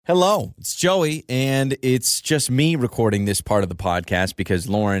Hello, it's Joey, and it's just me recording this part of the podcast because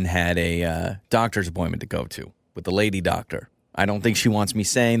Lauren had a doctor's appointment to go to with the lady doctor. I don't think she wants me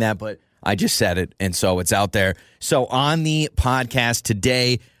saying that, but I just said it, and so it's out there. So on the podcast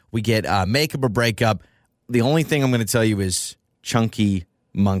today, we get makeup or breakup. The only thing I'm going to tell you is Chunky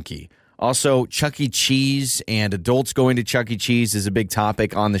Monkey. Also, Chuck E. Cheese and adults going to Chuck E. Cheese is a big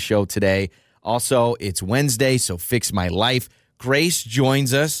topic on the show today. Also, it's Wednesday, so Fix My Life. Grace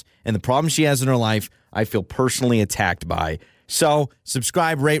joins us, and the problem she has in her life, I feel personally attacked by. So,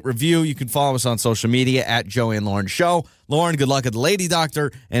 subscribe, rate, review. You can follow us on social media at Joey and Lauren Show. Lauren, good luck at the Lady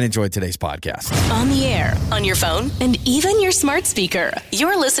Doctor, and enjoy today's podcast. On the air, on your phone, and even your smart speaker.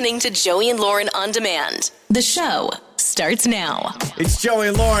 You're listening to Joey and Lauren On Demand. The show starts now. It's Joey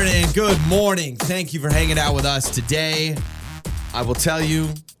and Lauren, and good morning. Thank you for hanging out with us today. I will tell you,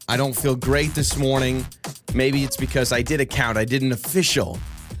 I don't feel great this morning. Maybe it's because I did a count. I did an official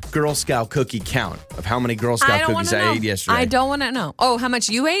Girl Scout cookie count of how many Girl Scout cookies I ate yesterday. I don't want to know. Oh, how much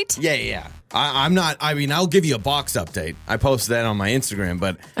you ate? Yeah. I'll give you a box update. I posted that on my Instagram,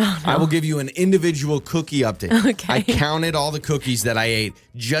 but I will give you an individual cookie update. Okay. I counted all the cookies that I ate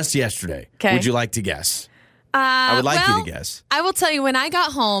just yesterday. Okay. Would you like to guess? I would like you to guess. I will tell you, when I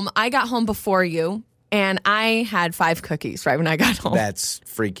got home before you, and I had 5 cookies right when I got home. That's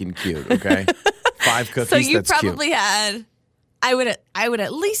freaking cute, okay? 5 cookies, so you that's probably cute. had, I would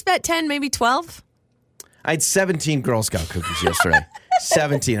at least bet 10, maybe 12. I had 17 Girl Scout cookies yesterday.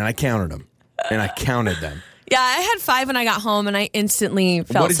 17, and I counted them. Yeah, I had 5 when I got home, and I instantly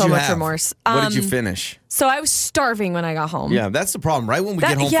felt so much remorse. What did you finish? So I was starving when I got home. Yeah, that's the problem. Right when we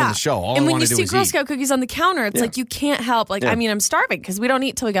get home from the show, all I want to do is eat. And when you see Girl Scout cookies on the counter, it's like you can't help. I'm starving because we don't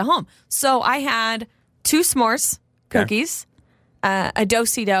eat till we get home. So I had 2 s'mores cookies, a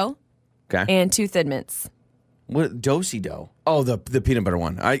Do-si-do, and 2 Thin Mints. What Do-si-do? Oh, the peanut butter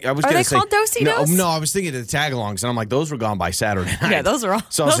one. I was Are going they to say called Do-si-dos? No, I was thinking of the tagalongs, and I'm like, those were gone by Saturday night. Yeah, those are all.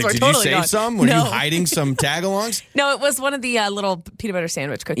 So I was those like, were did totally you save gone. some? Were No. you hiding some tagalongs? No, it was one of the little peanut butter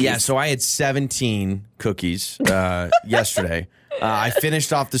sandwich cookies. Yeah, so I had 17 cookies yesterday. I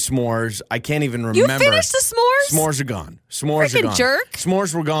finished off the s'mores. I can't even remember. You finished the s'mores? S'mores are gone. S'mores are gone. Jerk.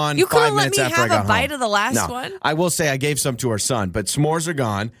 S'mores were gone. You couldn't 5 let minutes me after I have got a bite home. of the last No, one? I will say I gave some to our son, but s'mores are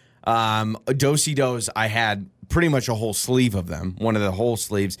gone. Do-si-dos, I had pretty much a whole sleeve of them, one of the whole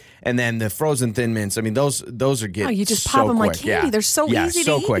sleeves, and then the frozen Thin Mints. I mean, those are getting you just so pop them quick. like candy. They're so easy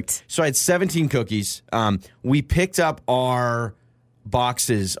to quick. eat. So I had 17 cookies. We picked up our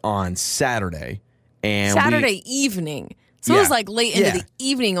boxes on Saturday, and Saturday evening. So it was like late into the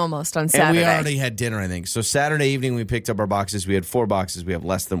evening almost on Saturday. And we already had dinner, I think. So Saturday evening, we picked up our boxes. We had 4 boxes. We have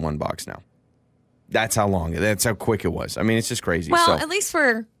less than 1 box now. That's how quick it was. I mean, it's just crazy. Well, so, at least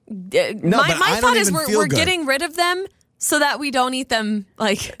we're... my thought is we're getting rid of them so that we don't eat them in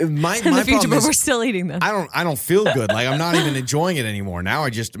the future, but we're still eating them. I don't feel good. Like, I'm not even enjoying it anymore. Now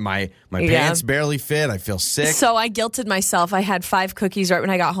my pants barely fit. I feel sick. So I guilted myself. I had 5 cookies right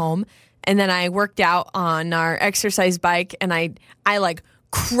when I got home, and then I worked out on our exercise bike, and I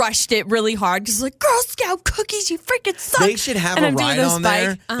crushed it really hard because Girl Scout cookies, you freaking suck. They should have a ride on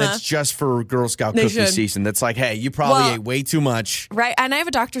there that's just for Girl Scout cookie season. That's like, hey, you probably ate way too much. Right, and I have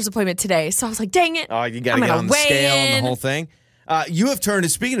a doctor's appointment today, so I was like, dang it. Oh, you got to get on the scale and the whole thing. You have turned,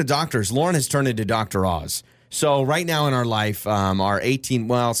 speaking of doctors, Lauren has turned into Dr. Oz. So right now in our life, our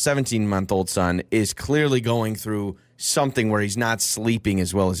 17-month-old son is clearly going through something where he's not sleeping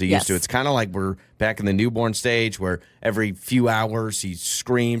as well as he used to. It's kind of like we're back in the newborn stage where every few hours he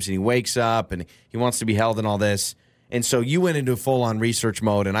screams and he wakes up and he wants to be held and all this. And so you went into full-on research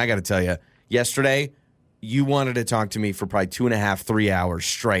mode, and I got to tell you, yesterday you wanted to talk to me for probably 2.5, 3 hours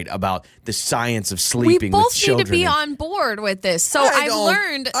straight about the science of sleeping with children. We both need to be on board with this. So I've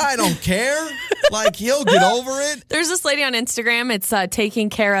learned. I don't care. Like, he'll get over it. There's this lady on Instagram. It's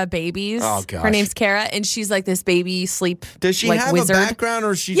Taking Care of Babies. Oh, gosh. Her name's Kara, and she's like this baby sleep Does she have wizard. a background,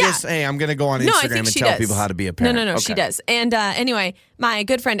 or is she just, hey, I'm going to go on Instagram and tell people how to be a parent? No, she does. And anyway, my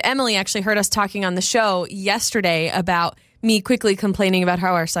good friend Emily actually heard us talking on the show yesterday about me quickly complaining about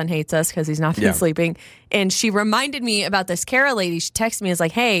how our son hates us because he's not been sleeping. And she reminded me about this Kara lady. She texted me, is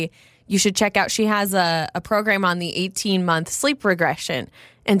like, hey, you should check out. She has a program on the 18-month sleep regression.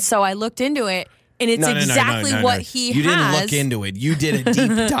 And so I looked into it, and it's exactly what he has. You didn't look into it. You did a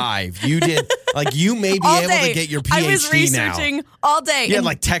deep dive. You did, you may be able to get your PhD now. I was researching all day. You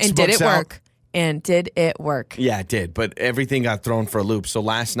had textbooks and did it out. work? And did it work? Yeah, it did. But everything got thrown for a loop. So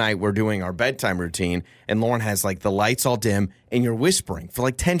last night we're doing our bedtime routine, and Lauren has the lights all dim, and you're whispering for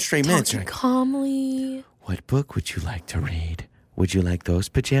 10 straight minutes. Talking calmly. What book would you like to read? Would you like those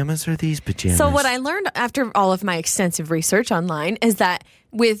pajamas or these pajamas? So what I learned after all of my extensive research online is that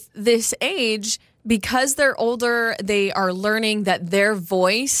with this age, because they're older, they are learning that their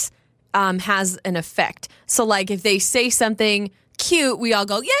voice has an effect. So like if they say something cute, we all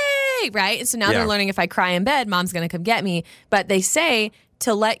go, yay, right? And so now they're learning if I cry in bed, mom's going to come get me. But they say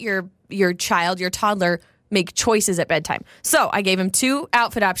to let your child, your toddler, make choices at bedtime. So I gave him 2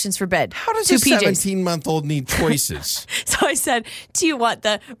 outfit options for bed. How does two a PJs. 17-month-old need choices? So I said, do you want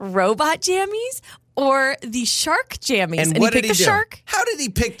the robot jammies or the shark jammies? And what he did picked he the do? shark. How did he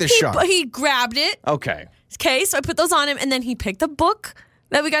pick the shark? He grabbed it. Okay. Okay, so I put those on him, and then he picked the book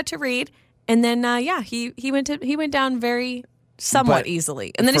that we got to read, and then he went down very somewhat But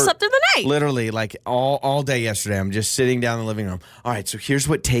easily, and then he slept through the night. Literally, like all day yesterday, I'm just sitting down in the living room. All right, so here's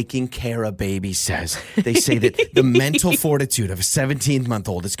what taking care of babies says. They say that the mental fortitude of a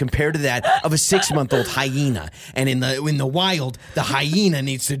 17-month-old is compared to that of a 6-month-old hyena. And in the wild, the hyena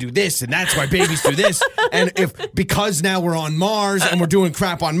needs to do this, and that's why babies do this. And because now we're on Mars and we're doing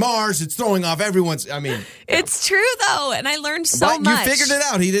crap on Mars, it's throwing off everyone's. I mean, It's true though, and I learned so but much. you figured it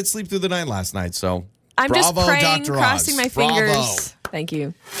out. He did sleep through the night last night, so I'm bravo, just praying, Dr. Oz. crossing my fingers. Bravo. Thank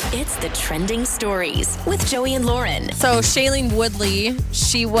you. It's the trending stories with Joey and Lauren. So Shailene Woodley,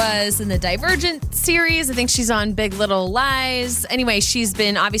 she was in the Divergent series. I think she's on Big Little Lies. Anyway, she's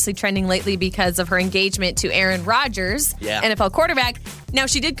been obviously trending lately because of her engagement to Aaron Rodgers, NFL quarterback. Now,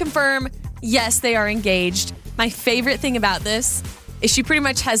 she did confirm, yes, they are engaged. My favorite thing about this is she pretty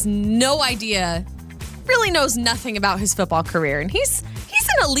much has no idea, really knows nothing about his football career. And he's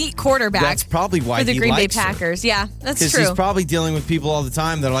an elite quarterback. That's probably why for the he Green Bay likes her. Packers. Yeah, that's Because true. he's probably dealing with people all the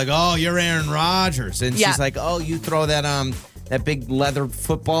time that are like, oh, you're Aaron Rodgers. And she's like, oh, you throw that big leather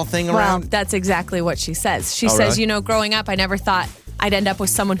football thing Well, around? that's exactly what she says. She Oh, says, really? growing up, I never thought I'd end up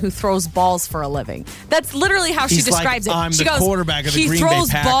with someone who throws balls for a living. That's literally how she He's like, describes it. I'm she the goes, quarterback of the he Green Bay throws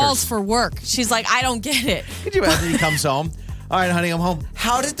Packers. balls for work. She's like, I don't get it. Could you imagine he comes home? All right, honey, I'm home.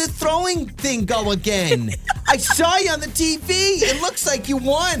 How did the throwing thing go again? I saw you on the TV. It looks like you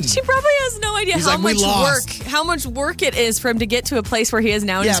won. She probably has no idea He's how like, "We lost." how much work it is for him to get to a place where he is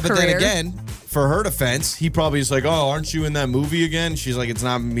now in his career. But then again, for her defense, he probably is like, oh, aren't you in that movie again? She's like, it's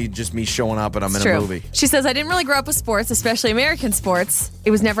not just me showing up and I'm in True. a movie. She says, I didn't really grow up with sports, especially American sports.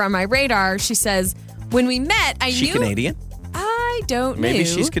 It was never on my radar. She says, when we met, I She knew... Canadian? I don't know. Maybe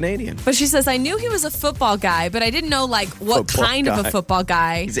she's Canadian. But she says, I knew he was a football guy, but I didn't know, like, what Football kind of guy. a football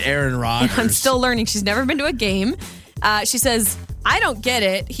guy. He's Aaron Rodgers. I'm still learning. She's never been to a game. She says, I don't get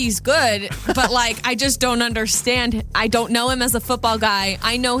it. He's good, but, like, I just don't understand. I don't know him as a football guy.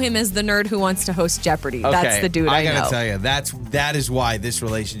 I know him as the nerd who wants to host Jeopardy. That's the dude I know. I gotta tell you, that is why this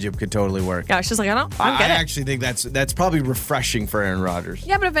relationship could totally work. Yeah, she's like, I don't I get it. actually think that's probably refreshing for Aaron Rodgers.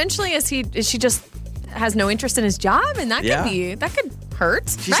 Yeah, but eventually, is she just has no interest in his job, and that could hurt.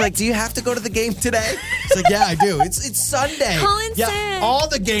 She's right? like, do you have to go to the game today? It's like, yeah, I do. It's Sunday. Colin's sick. all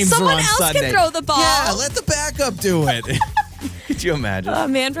the games Someone are on else can Sunday. throw the ball. Yeah, let the backup do it. Could you imagine? A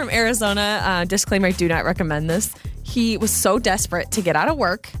man from Arizona, disclaimer, I do not recommend this. He was so desperate to get out of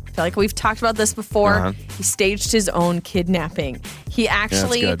work. I feel like we've talked about this before. Uh-huh. He staged his own kidnapping. He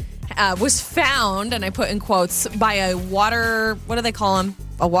actually good. was found, and I put in quotes, by a water, what do they call them?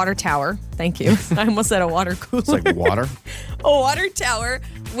 A water tower. Thank you. I almost said a water cooler. It's like water. A water tower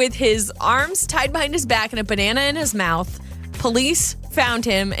with his arms tied behind his back and a banana in his mouth. Police found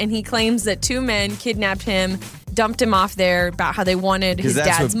him, and he claims that 2 men kidnapped him, dumped him off there about how they wanted his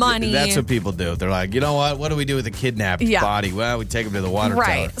dad's money. That's what people do. They're like, you know what? What do we do with a kidnapped body? Well, we take him to the water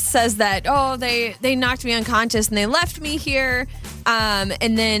Right. tower. Says that, they knocked me unconscious and they left me here.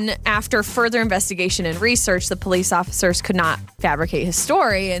 And then after further investigation and research, the police officers could not fabricate his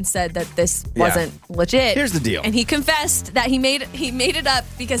story and said that this wasn't legit. Here's the deal. And he confessed that he made it up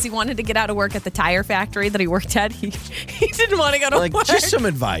because he wanted to get out of work at the tire factory that he worked at. He didn't want to go to Like, work. just some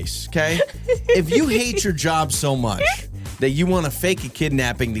advice, okay? If you hate your job so much that you want to fake a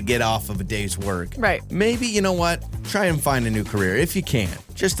kidnapping to get off of a day's work, Right. maybe, you know what? Try and find a new career if you can.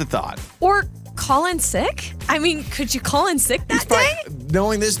 Just a thought. Or call in sick? I mean, could you call in sick that day?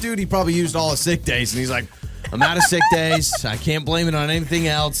 Knowing this dude, he probably used all his sick days, and he's like, I'm out of sick days. I can't blame it on anything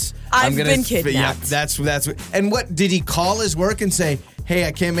else. I've I'm been kidnapped. Yeah, that's what. And what did he call his work and say? Hey,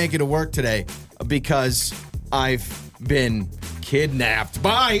 I can't make it to work today because I've been kidnapped.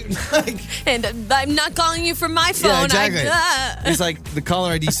 Bye. And I'm not calling you from my phone. Yeah, exactly. It's like the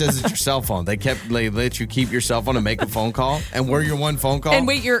caller ID says it's your cell phone. They let you keep your cell phone and make a phone call, and we're your one phone call. And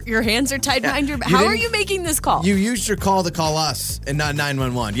wait, your hands are tied behind your back. You How are didn't- you making this call? You used your call to call us and not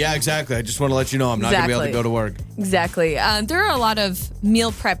 911. Yeah, exactly. I just want to let you know I'm not going to be able to go to work. Exactly. There are a lot of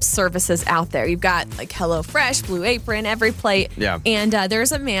meal prep services out there. You've got like HelloFresh, Blue Apron, Every Plate. Yeah. And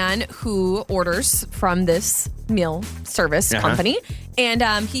there's a man who orders from this meal service company, and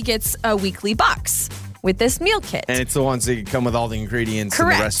he gets a weekly box with this meal kit. And it's the ones that come with all the ingredients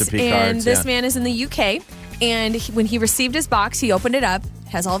Correct. and the recipe cards. And this man is in the UK, and when he received his box, he opened it up,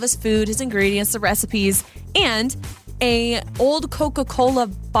 has all of his food, his ingredients, the recipes, and a old Coca-Cola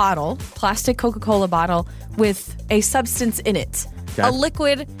bottle, plastic Coca-Cola bottle with a substance in it. Okay. A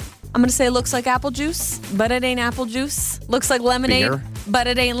liquid, I'm going to say it looks like apple juice, but it ain't apple juice. Looks like lemonade, Beer? but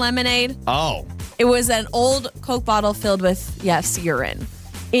it ain't lemonade. Oh. It was an old Coke bottle filled with, yes, urine.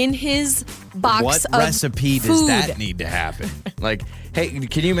 In his box What of recipe food. does that need to happen? Like, hey,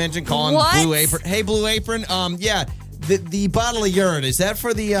 can you imagine calling What? Blue Apron? Hey, Blue Apron, yeah. The bottle of urine, is that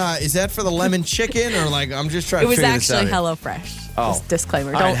for the lemon chicken, or like I'm just trying It to was figure this out actually here. HelloFresh. Oh. Just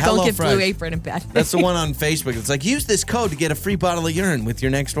disclaimer. All right, Don't give Blue HelloFresh. Apron a bad. That's the one on Facebook. It's like, use this code to get a free bottle of urine with your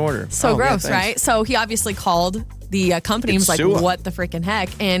next order. So Oh, yeah, gross, thanks. right? So he obviously called the company and was like, Sue 'em. what the freaking heck?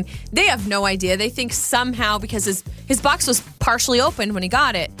 And they have no idea. They think somehow, because his box was partially opened when he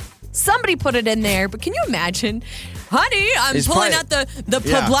got it, somebody put it in there. But can you imagine? Honey, I'm It's pulling probably- out the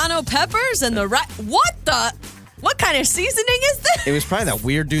poblano peppers and the what kind of seasoning is this? It was probably that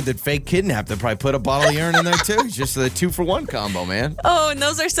weird dude that fake kidnapped that probably put a bottle of urine in there too. It's just the 2-for-1 combo, man. Oh, and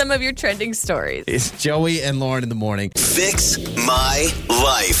those are some of your trending stories. It's Joey and Lauren in the morning. Fix my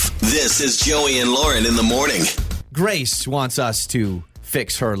life. This is Joey and Lauren in the morning. Grace wants us to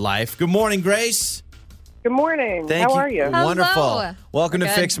fix her life. Good morning, Grace. Good morning. Thank How you. are you? Hello. Wonderful. Welcome We're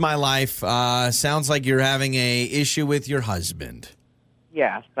to good. Fix My Life. Sounds like you're having a issue with your husband.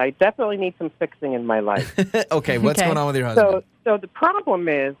 Yes, I definitely need some fixing in my life. Okay, what's Okay. going on with your husband? So the problem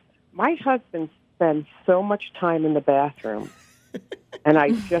is my husband spends so much time in the bathroom, and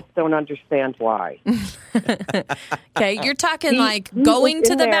I just don't understand why. Okay, you're talking He- like he going is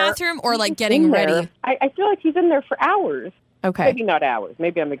to in the there- bathroom or like he's getting in there. ready? I feel like he's in there for hours. Okay. Maybe not hours.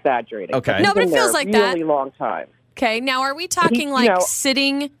 Maybe I'm exaggerating. Okay. He's No, but in it feels there like a that. really long time. Okay, now are we talking He- like you know-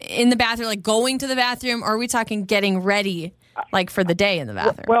 sitting in the bathroom, like going to the bathroom, or are we talking getting ready, like for the day in the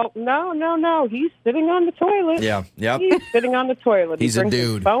bathroom? Well, no. He's sitting on the toilet. Yeah, yep. He's sitting on the toilet. He's he a brings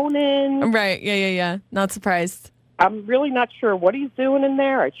dude. his phone in. Right, yeah. Not surprised. I'm really not sure what he's doing in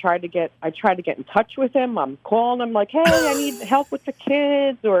there. I tried to get in touch with him. I'm calling him like, hey, I need help with the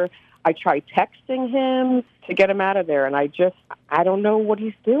kids, or I tried texting him to get him out of there, and I don't know what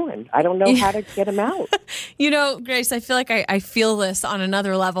he's doing. I don't know how to get him out. You know, Grace, I feel like I feel this on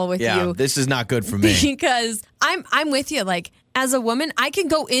another level with Yeah, you. this is not good for me. Because I'm with you. Like, as a woman, I can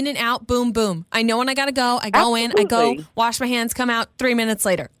go in and out, boom, boom. I know when I gotta go. I go in, I go, Absolutely. wash my hands, come out, 3 minutes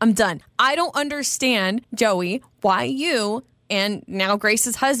later. I'm done. I don't understand, Joey, why you and now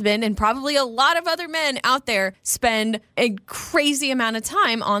Grace's husband and probably a lot of other men out there spend a crazy amount of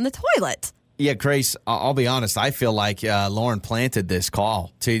time on the toilet. Yeah, Grace, I'll be honest. I feel like Lauren planted this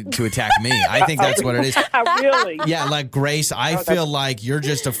call to attack me. I think that's what it is. Really? Yeah, like Grace, I feel like you're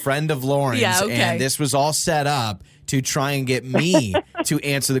just a friend of Lauren's, Yeah, okay. and this was all set up to try and get me to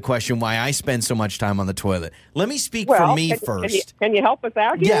answer the question why I spend so much time on the toilet. Let me speak for me first. Can you help us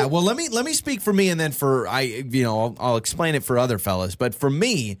out here? Yeah, well, let me speak for me, and then I'll explain it for other fellas. But for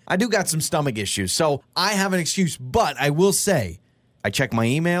me, I do got some stomach issues, so I have an excuse. But I will say, I check my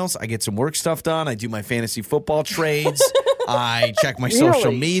emails, I get some work stuff done, I do my fantasy football trades, I check my social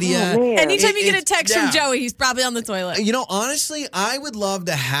Really? media. Oh, man. Anytime you get a It's- text yeah. from Joey, he's probably on the toilet. You know, honestly, I would love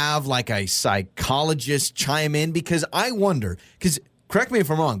to have like a psychologist chime in because I wonder, because correct me if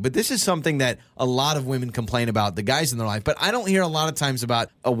I'm wrong, but this is something that a lot of women complain about, the guys in their life, but I don't hear a lot of times about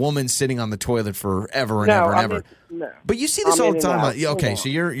a woman sitting on the toilet forever and No, ever and I ever. mean, no. But you see this I'm all in the and time. out. Yeah, okay, Hold so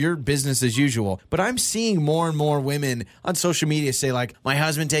on. you're business as usual. But I'm seeing more and more women on social media say like, my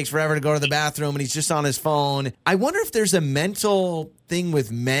husband takes forever to go to the bathroom and he's just on his phone. I wonder if there's a mental thing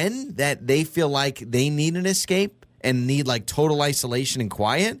with men that they feel like they need an escape and need like total isolation and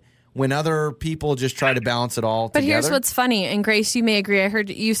quiet when other people just try to balance it all But together. here's what's funny, and Grace, you may agree. I heard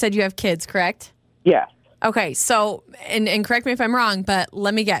you said you have kids, correct? Yes. Okay, so, and correct me if I'm wrong, but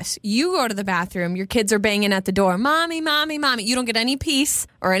let me guess. You go to the bathroom, your kids are banging at the door, mommy, mommy, mommy. You don't get any peace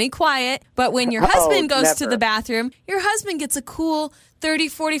or any quiet. But when your husband goes to never. the bathroom, your husband gets a cool 30,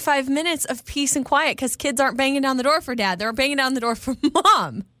 45 minutes of peace and quiet because kids aren't banging down the door for dad. They're banging down the door for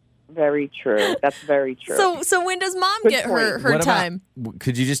mom. Very true. That's very true. So when does mom Good get her point. her What about- time?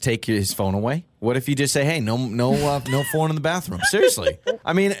 could you just take his phone away? What if you just say, hey, no phone in the bathroom? Seriously.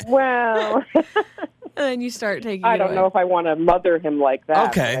 I mean, well, And then you start taking I it don't away. know if I want to mother him like that.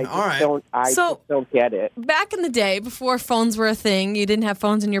 Okay, I just all right. So- just don't get it. Back in the day, before phones were a thing, you didn't have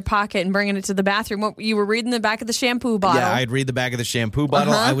phones in your pocket and bringing it to the bathroom. What, you were reading the back of the shampoo bottle. Yeah, I'd read the back of the shampoo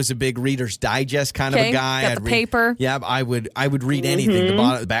bottle. I was a big Reader's Digest kind of Okay, a guy. got I'd the read, paper. Yeah, I would read anything.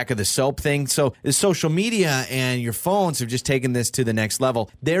 The back of the soap thing. So the social media and your phones have just taken this to the next level.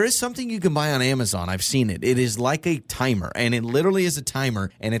 There is something you can buy on Amazon. I've seen it. It is like a timer, and it literally is a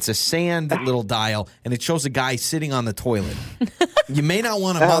timer, and it's a sand little dial, and it shows a guy sitting on the toilet. You may not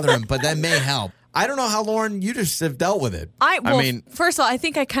want to mother him, but that may help. I don't know how, Lauren, you just have dealt with it. I mean, mean, first of all, I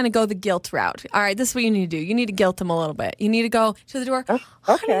think I kind of go the guilt route. All right, this is what you need to do. You need to guilt him a little bit. You need to go to the door.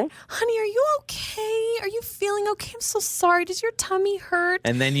 Okay. Honey, are you okay? Are you feeling okay? I'm so sorry. Does your tummy hurt?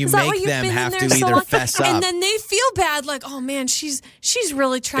 And then you Is that make why you've them been in have there to so either long? fess up. And then they feel bad, like, oh man, she's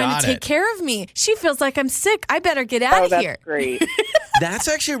really trying Got to take it. care of me. She feels like I'm sick. I better get out Oh, of that's here. great. That's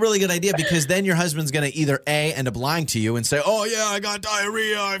actually a really good idea, because then your husband's going to either A, end up lying to you and say, oh, yeah, I got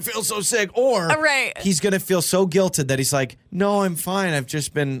diarrhea, I feel so sick. Or Right. he's going to feel so guilted that he's like, no, I'm fine. I've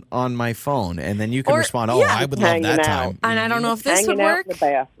just been on my phone. And then you can Or- respond, oh, yeah. I would love Hanging that out. time. And I don't know if this Hanging would out work. in the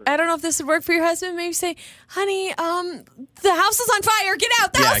bathroom. I don't know if this would work for your husband. Maybe say, honey, the house is on fire. Get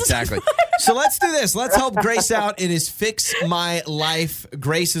out. The Yeah, house exactly. is on fire. So let's do this. Let's help Grace out. It is Fix My Life.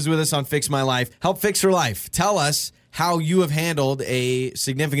 Grace is with us on Fix My Life. Help fix her life. Tell us how you have handled a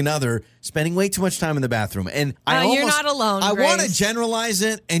significant other spending way too much time in the bathroom. And You're not alone, I want to Grace. generalize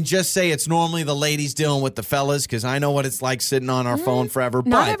it and just say it's normally the ladies dealing with the fellas, because I know what it's like sitting on our phone forever.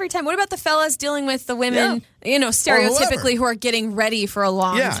 Not but every time. What about the fellas dealing with the women, stereotypically who are getting ready for a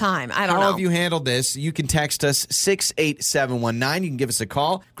long time? I don't know. How have you handled this? You can text us 68719. You can give us a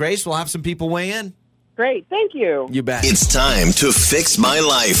call. Grace, we'll have some people weigh in. Great. Thank you. You bet. It's time to Fix My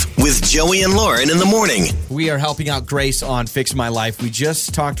Life with Joey and Lauren in the morning. We are helping out Grace on Fix My Life. We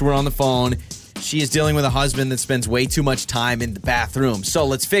just talked to her on the phone. She is dealing with a husband that spends way too much time in the bathroom. So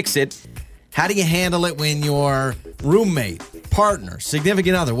let's fix it. How do you handle it when your roommate, partner,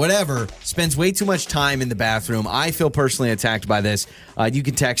 significant other, whatever, spends way too much time in the bathroom? I feel personally attacked by this. You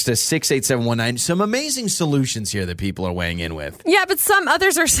can text us 68719. Some amazing solutions here that people are weighing in with. Yeah, but some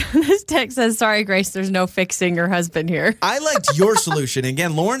others are. This text says, sorry, Grace, there's no fixing your husband here. I liked your solution.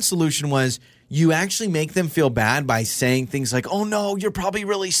 Again, Lauren's solution was you actually make them feel bad by saying things like, oh, no, you're probably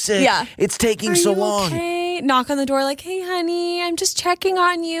really sick. Yeah. It's taking Are so you long. okay? Knock on the door like, hey, honey, I'm just checking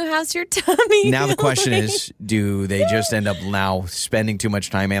on you. How's your tummy? Now the question doing?" is, do they just end up now spending too much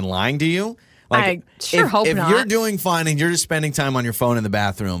time and lying to you? I sure hope if not. you're doing fine and you're just spending time on your phone in the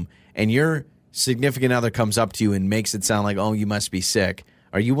bathroom and your significant other comes up to you and makes it sound like, oh, you must be sick,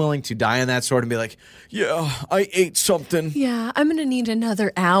 are you willing to die on that sword and be like, yeah, I ate something? Yeah, I'm going to need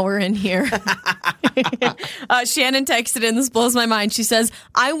another hour in here. Shannon texted in. This blows my mind. She says,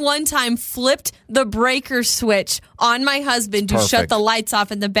 I one time flipped the breaker switch on my husband to shut Perfect. the lights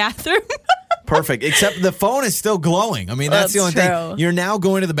off in the bathroom. Perfect. Except the phone is still glowing. I mean, that's the only That's thing. true. You're now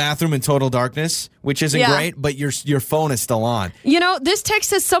going to the bathroom in total darkness, which isn't Yeah. great, but your phone is still on. You know, this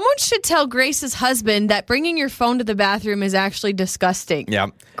text says someone should tell Grace's husband that bringing your phone to the bathroom is actually disgusting. Yeah.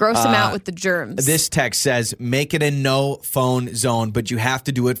 Gross him out with the germs. This text says, make it a no phone zone, but you have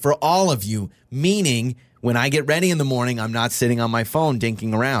to do it for all of you. Meaning, when I get ready in the morning, I'm not sitting on my phone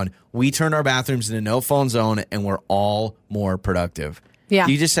dinking around. We turn our bathrooms into no phone zone, and we're all more productive. Yeah.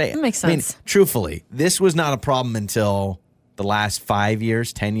 You just say it. That makes I mean, sense. truthfully, this was not a problem until the last 5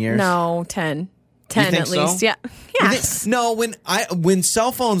 years, 10 years. No, 10. 10 think at so? least. Yeah. You think- Yes. No, when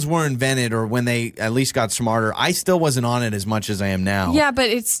cell phones were invented or when they at least got smarter, I still wasn't on it as much as I am now. Yeah, but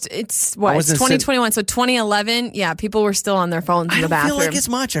it's what? It's wasn't 2021. So 2011, yeah, people were still on their phones in I the don't bathroom. feel like it's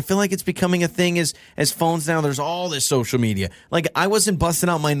much. I feel like it's becoming a thing as phones now. There's all this social media. Like, I wasn't busting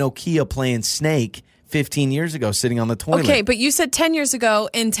out my Nokia playing Snake 15 years ago sitting on the toilet. Okay, but you said 10 years ago,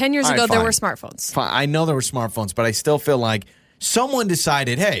 and 10 years All right, ago, there fine. were smartphones. Fine. I know there were smartphones, but I still feel like someone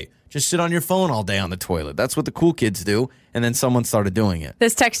decided, hey, just sit on your phone all day on the toilet. That's what the cool kids do. And then someone started doing it.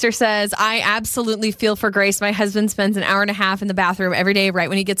 This texter says, I absolutely feel for Grace. My husband spends an hour and a half in the bathroom every day right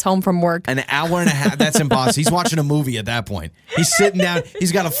when he gets home from work. An hour and a half. That's impossible. He's watching a movie at that point. He's sitting down.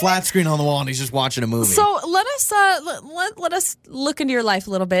 He's got a flat screen on the wall, and he's just watching a movie. So let us let us look into your life a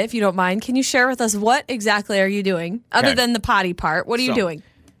little bit, if you don't mind. Can you share with us what exactly are you doing other Okay. than the potty part? What are you So, doing?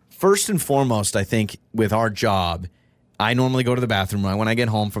 First and foremost, I think with our job, I normally go to the bathroom right when I get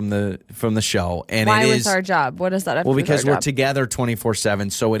home from the show, and Why it with is our job? What does that have to well do with because our we're job? together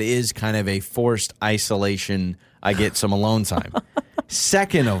 24/7, so it is kind of a forced isolation. I get some alone time.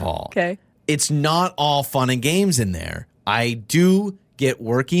 Second of all, Okay. it's not all fun and games in there. I do get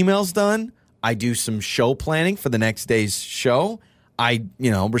work emails done. I do some show planning for the next day's show. I,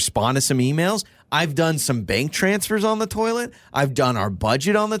 respond to some emails. I've done some bank transfers on the toilet. I've done our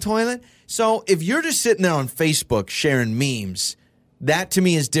budget on the toilet. So if you're just sitting there on Facebook sharing memes, that to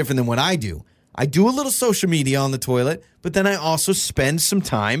me is different than what I do. I do a little social media on the toilet, but then I also spend some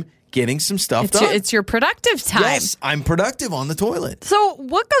time getting some stuff done. It's your productive time. Yes, I'm productive on the toilet. So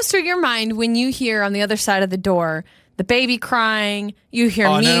what goes through your mind when you hear on the other side of the door the baby crying, you hear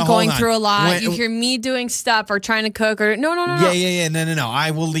me going through a lot, you hear me doing stuff or trying to cook or no. Yeah. No.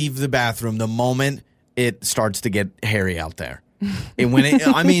 I will leave the bathroom the moment it starts to get hairy out there.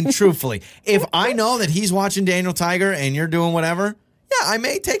 And truthfully, if I know that he's watching Daniel Tiger and you're doing whatever, yeah, I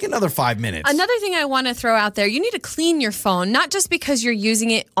may take another 5 minutes. Another thing I want to throw out there, you need to clean your phone, not just because you're using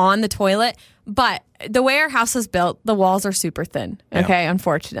it on the toilet, but the way our house is built, the walls are super thin, okay,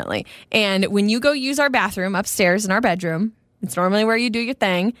 unfortunately. And when you go use our bathroom upstairs in our bedroom, it's normally where you do your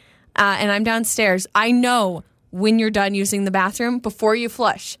thing, and I'm downstairs, I know when you're done using the bathroom before you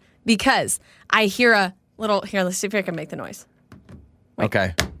flush because I hear a little, here, let's see if I can make the noise. Wait.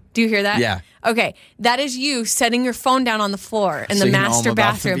 Okay. Do you hear that? Yeah. Okay. That is you setting your phone down on the floor in the master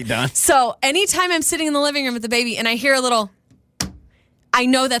bathroom. So anytime I'm sitting in the living room with the baby and I hear a little, I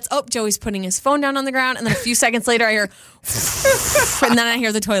know that's, Joey's putting his phone down on the ground. And then a few seconds later, I hear, and then I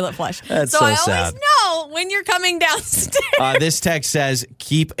hear the toilet flush. That's so so I sad. always know when you're coming downstairs. This text says,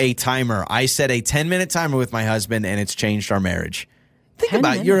 keep a timer. I set a 10-minute timer with my husband, and it's changed our marriage. Think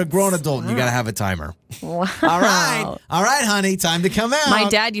about it. You're a grown adult and you got to have a timer. Wow. All right, honey, time to come out. My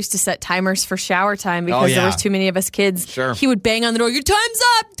dad used to set timers for shower time because there was too many of us kids. Sure. He would bang on the door, your time's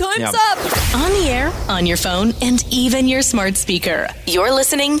up, time's up. On the air, on your phone, and even your smart speaker. You're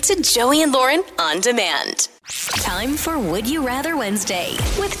listening to Joey and Lauren On Demand. Time for Would You Rather Wednesday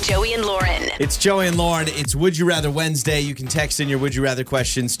with Joey and Lauren. It's Joey and Lauren. It's Would You Rather Wednesday. You can text in your Would You Rather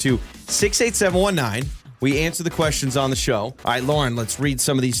questions to 68719. We answer the questions on the show. All right, Lauren, let's read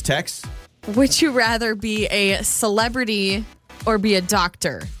some of these texts. Would you rather be a celebrity or be a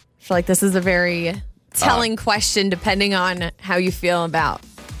doctor? I feel like this is a very telling question depending on how you feel about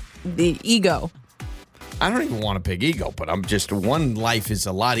the ego. I don't even want to pick ego, but one life is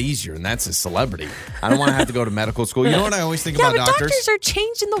a lot easier, and that's a celebrity. I don't want to have to go to medical school. You know what I always think about doctors? Doctors are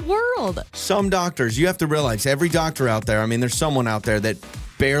changing the world. Some doctors, you have to realize, every doctor out there, there's someone out there that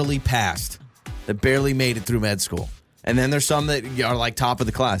barely passed, that barely made it through med school. And then there's some that are like top of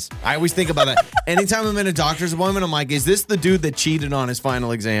the class. I always think about that. Anytime I'm in a doctor's appointment, I'm like, is this the dude that cheated on his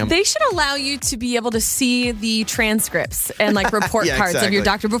final exam? They should allow you to be able to see the transcripts and like report cards of your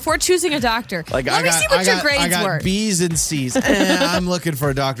doctor before choosing a doctor. Like, Let me see what your grades I got were. B's and C's. I'm looking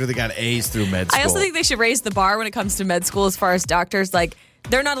for a doctor that got A's through med school. I also think they should raise the bar when it comes to med school as far as doctors. Like,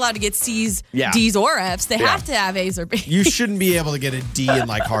 they're not allowed to get C's, D's, or F's. They have to have A's or B's. You shouldn't be able to get a D in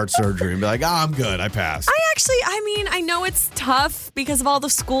like heart surgery and be like, I'm good, I passed. I know it's tough because of all the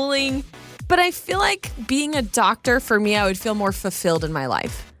schooling, but I feel like being a doctor, for me, I would feel more fulfilled in my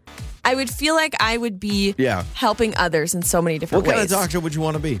life. I would feel like I would be helping others in so many different ways. What kind of doctor would you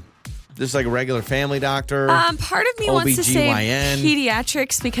want to be? Just like a regular family doctor? Part of me wants to say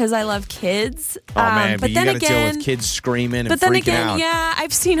pediatrics because I love kids. Oh, man, but you got to deal with kids screaming and freaking out. But then again,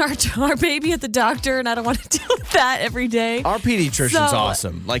 I've seen our baby at the doctor, and I don't want to deal with that every day. Our pediatrician's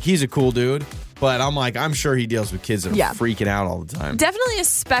awesome. Like, he's a cool dude. But I'm sure he deals with kids that are freaking out all the time. Definitely a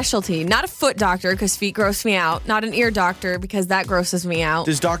specialty. Not a foot doctor because feet gross me out. Not an ear doctor because that grosses me out.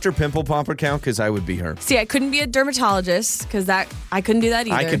 Does Dr. Pimple Popper count? Because I would be her. See, I couldn't be a dermatologist because I couldn't do that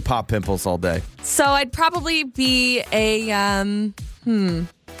either. I could pop pimples all day. So I'd probably be a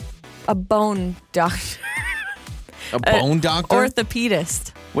bone doctor. A bone doctor?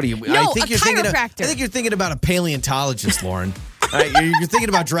 Orthopedist. What do you? No, I think a chiropractor. I think you're thinking about a paleontologist, Lauren. You're thinking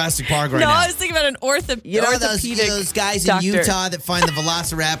about Jurassic Park right now. No, I was thinking about an orthopedic those guys doctor. in Utah that find the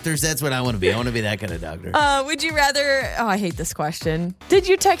velociraptors? That's what I want to be. I want to be that kind of doctor. Would you rather... Oh, I hate this question. Did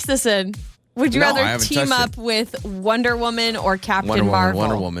you text this in? Would you rather team up with Wonder Woman or Captain Marvel?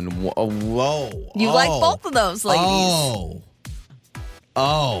 Wonder Woman. Whoa. You like both of those ladies.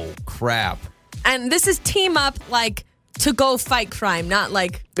 Oh, crap. And this is team up like to go fight crime, not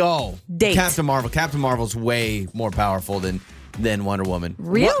like date. Captain Marvel. Captain Marvel's way more powerful than Wonder Woman.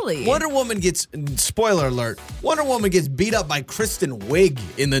 Really? Wonder Woman gets, spoiler alert, Wonder Woman gets beat up by Kristen Wiig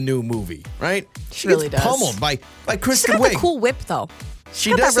in the new movie, right? She really gets does. Pummeled by Kristen Wiig. She's got a cool whip, though.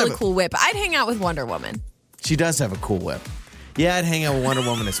 She does have a really cool whip. I'd hang out with Wonder Woman. She does have a cool whip. Yeah, I'd hang out with Wonder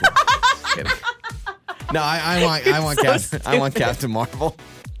Woman as well. Just kidding. No, I want Captain Marvel.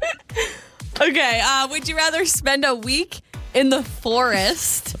 Okay, would you rather spend a week in the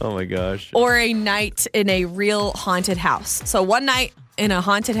forest? Oh my gosh. Or a night in a real haunted house? So one night in a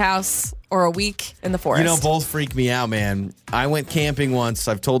haunted house or a week in the forest? You know, both freak me out, man. I went camping once.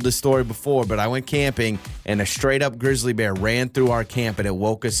 I've told this story before, but I went camping and a straight up grizzly bear ran through our camp and it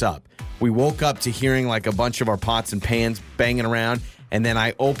woke us up. We woke up to hearing like a bunch of our pots and pans banging around. And then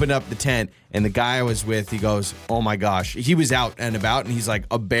I opened up the tent and the guy I was with, he goes, oh my gosh. He was out and about and he's like,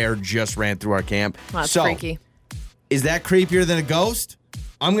 a bear just ran through our camp. Well, that's freaky. Is that creepier than a ghost?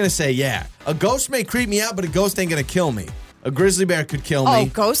 I'm going to say yeah. A ghost may creep me out, but a ghost ain't going to kill me. A grizzly bear could kill me. Oh,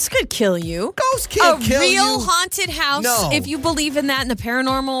 ghosts could kill you. Ghosts can't kill you. A real haunted house, No. if you believe in that and the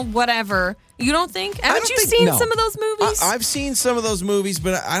paranormal, whatever. You don't think? Haven't you seen some of those movies? I've seen some of those movies,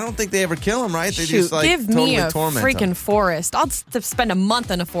 but I don't think they ever kill them, right? They Shoot, just like give totally me a torment freaking them. forest. I'll spend a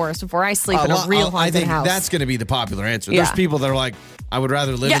month in a forest before I sleep in a real haunted I think house. that's going to be the popular answer. Yeah. There's people that are like, I would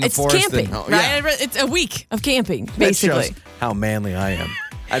rather live in the it's forest camping, than... right? It's a week of camping, That basically. shows how manly I am.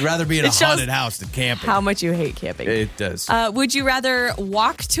 I'd rather be in a It shows haunted house than camping. How much you hate camping. It does. Would you rather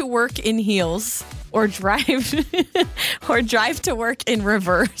walk to work in heels or drive to work in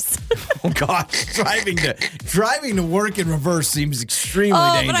reverse? Oh gosh, driving to work in reverse seems extremely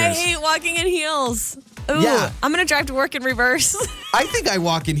dangerous. But I hate walking in heels. Ooh, Yeah. I'm going to drive to work in reverse. I think I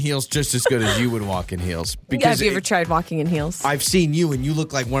walk in heels just as good as you would walk in heels. Because Have you ever tried walking in heels? I've seen you, and you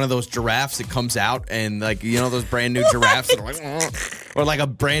look like one of those giraffes that comes out, and like you know those brand new giraffes, that are like, "Ugh," or like a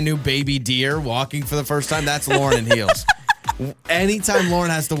brand new baby deer walking for the first time. That's Lauren in heels. Anytime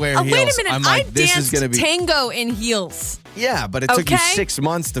Lauren has to wear heels, wait a minute. I'm like, I this is danced going to be tango in heels. Yeah, but it took you Okay. 6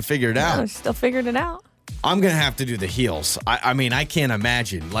 months to figure it out. I still figured it out. I'm going to have to do the heels. I mean, I can't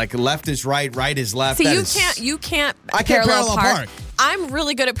imagine. Like left is right, right is left. See, That you is- can't I can't parallel parallel park. park. I'm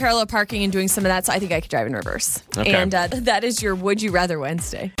really good at parallel parking and doing some of that, so I think I could drive in reverse. Okay. And that is your Would You Rather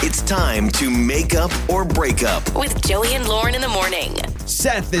Wednesday. It's time to make up or break up. With Joey and Lauren in the morning.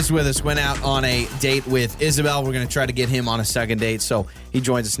 Seth is with us, went out on a date with Isabel. We're going to try to get him on a second date, so he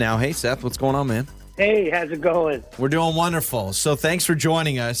joins us now. Hey, Seth, what's going on, man? Hey, how's it going? We're doing wonderful. So thanks for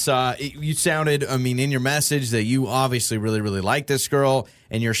joining us. You sounded, in your message that you obviously really, really like this girl,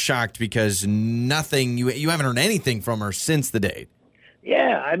 and you're shocked because you haven't heard anything from her since the date.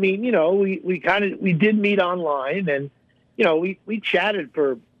 Yeah, I mean, we did meet online, and we chatted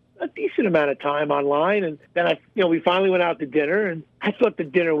for a decent amount of time online, and then we finally went out to dinner, and I thought the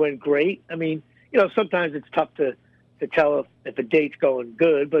dinner went great. I mean, sometimes it's tough to tell if a date's going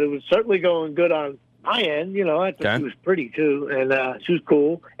good, but it was certainly going good on my end. I thought she was pretty too, and she was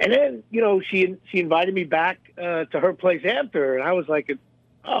cool. And then she invited me back to her place after, and I was like,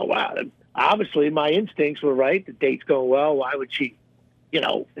 oh wow, obviously my instincts were right. The date's going well. Why would she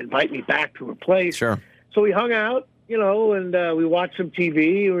invite me back to her place? Sure. So we hung out, and we watched some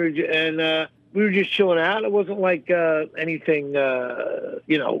TV, we were just chilling out. It wasn't like anything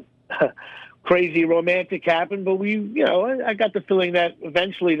crazy romantic happened, but I got the feeling that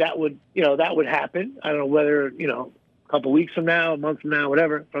eventually that would happen. I don't know whether, a couple weeks from now, a month from now,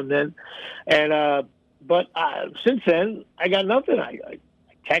 whatever, from then. And, but since then, I got nothing. I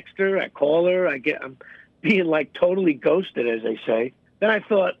text her, I call her, I'm being like totally ghosted, as they say. Then I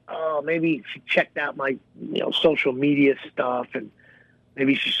thought, oh, maybe she checked out my, social media stuff, and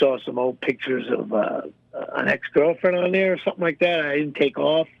maybe she saw some old pictures of an ex-girlfriend on there or something like that. I didn't take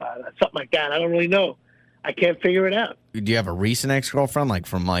off, something like that. I don't really know. I can't figure it out. Do you have a recent ex-girlfriend, like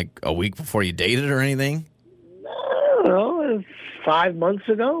from like a week before you dated or anything? I don't know, 5 months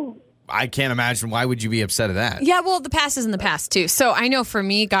ago. I can't imagine. Why would you be upset at that? Yeah, well, the past is in the past, too. So I know for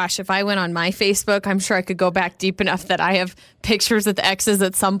me, gosh, if I went on my Facebook, I'm sure I could go back deep enough that I have pictures with exes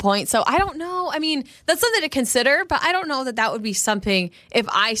at some point. So I don't know. I mean, that's something to consider, but I don't know that would be something if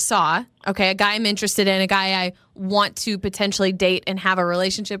I saw, a guy I'm interested in, a guy I want to potentially date and have a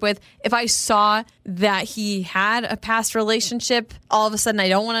relationship with. If I saw that he had a past relationship, all of a sudden I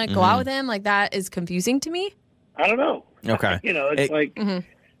don't want to go out with him, like that is confusing to me. I don't know. Okay. It's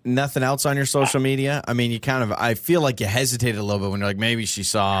Nothing else on your social media? I mean, I feel like you hesitated a little bit when you're like, maybe she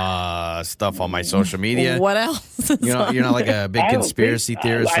saw stuff on my social media. What else? You're not like a big conspiracy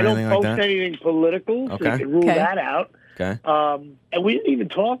theorist or anything like I don't that? post anything political, so you can rule that out. Okay. And we didn't even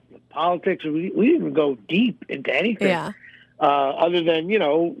talk politics. We didn't even go deep into anything. Yeah. Other than,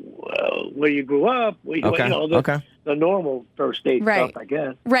 where you grew up, the normal first date stuff, I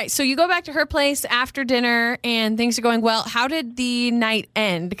guess. Right. So you go back to her place after dinner and things are going well. How did the night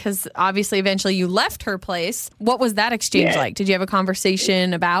end? Because obviously eventually you left her place. What was that exchange like? Did you have a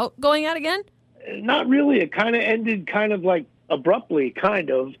conversation about going out again? Not really. It kind of ended kind of like abruptly, kind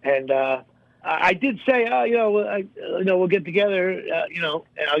of. And I did say, we'll get together,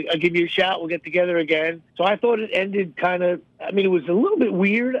 I'll give you a shout. We'll get together again. So I thought it ended kind of, it was a little bit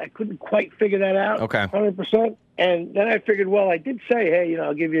weird. I couldn't quite figure that out. Okay. 100%. And then I figured, well, I did say, hey,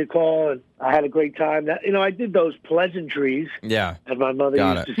 I'll give you a call, and I had a great time. That, I did those pleasantries, Yeah. as my mother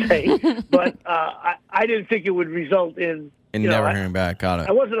used to say, but I didn't think it would result in never hearing back. Got it.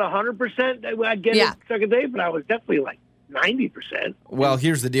 I wasn't 100% I'd get it second date, but I was definitely like 90%. Well,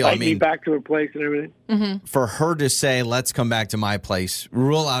 here's the deal. Invite me back to her place and everything. For her to say, let's come back to my place,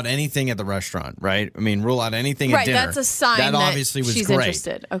 rule out anything at the restaurant, right? I mean, rule out anything at dinner. Right, that's a sign that obviously was she's great.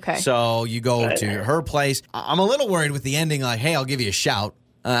 interested. Okay. So you go to her place. I'm a little worried with the ending, like, hey, I'll give you a shout.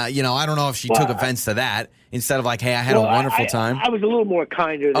 I don't know if she took offense to that instead of like, hey, I had a wonderful time. I was a little more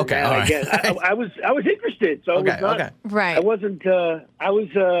kinder than that, all right. I guess. I was interested, so it was not, Right. I wasn't, I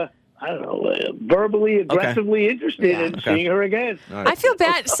was, I don't know, verbally, aggressively interested in seeing her again. Right. I feel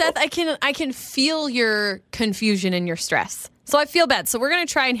bad, Seth. I can feel your confusion and your stress. So I feel bad. So we're going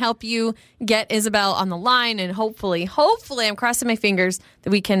to try and help you get Isabel on the line, and hopefully, I'm crossing my fingers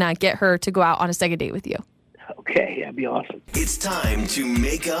that we can get her to go out on a second date with you. Okay, that'd be awesome. It's time to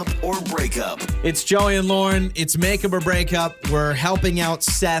make up or break up. It's Joey and Lauren. It's Make Up or Break Up. We're helping out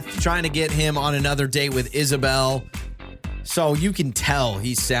Seth, trying to get him on another date with Isabel. So you can tell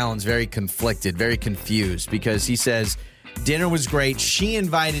he sounds very conflicted, very confused, because he says, dinner was great. She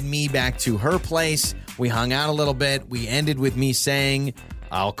invited me back to her place. We hung out a little bit. We ended with me saying,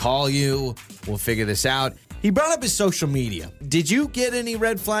 I'll call you. We'll figure this out. He brought up his social media. Did you get any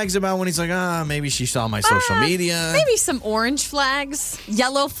red flags about when he's like, maybe she saw my social media? Maybe some orange flags,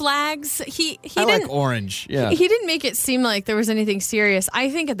 yellow flags. He I didn't like orange. Yeah. He didn't make it seem like there was anything serious. I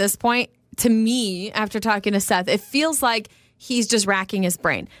think at this point, to me, after talking to Seth, it feels like he's just racking his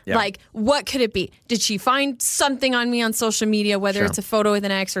brain. Yeah. Like, what could it be? Did she find something on me on social media, whether it's a photo with an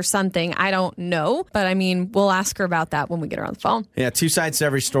ex or something? I don't know. But I mean, we'll ask her about that when we get her on the phone. Yeah, two sides to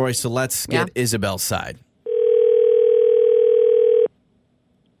every story. So let's get Isabel's side.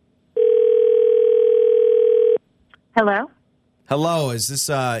 Hello? Hello, is this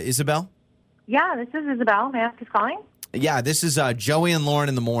Isabel? Yeah, this is Isabel. May I ask who's calling? Yeah, this is Joey and Lauren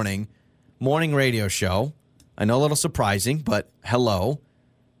in the morning radio show. I know a little surprising, but hello.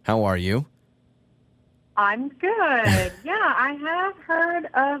 How are you? I'm good. Yeah, I have heard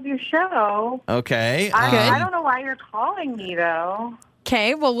of your show. Okay. I don't know why you're calling me, though.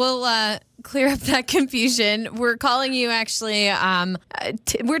 Okay, well, we'll clear up that confusion. We're calling you actually,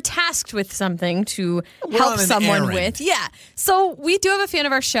 we're tasked with something to help someone with. Yeah. So we do have a fan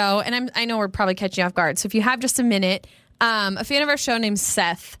of our show, and I know we're probably catching you off guard. So if you have just a minute, a fan of our show named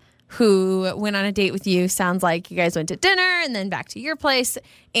Seth, who went on a date with you, sounds like you guys went to dinner and then back to your place.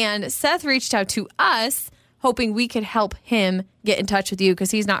 And Seth reached out to us, hoping we could help him get in touch with you because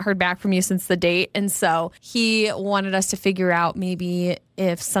he's not heard back from you since the date. And so he wanted us to figure out maybe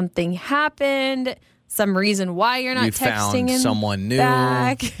if something happened, some reason why you're not texting him someone new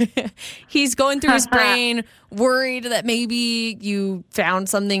back. He's going through his brain, worried that maybe you found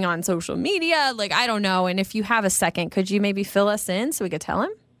something on social media. Like, I don't know. And if you have a second, could you maybe fill us in so we could tell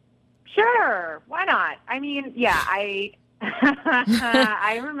him? Sure. Why not? I mean, yeah, I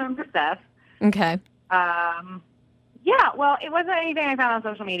remember Seth. Okay. Yeah, well, it wasn't anything I found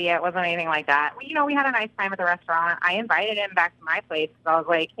on social media. It wasn't anything like that. We had a nice time at the restaurant. I invited him back to my place because I was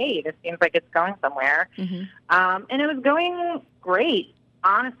like, hey, this seems like it's going somewhere. Mm-hmm. And it was going great,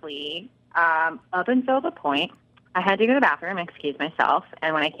 honestly, up until the point I had to go to the bathroom and excuse myself.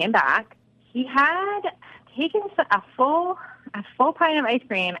 And when I came back, he had taken a full pint of ice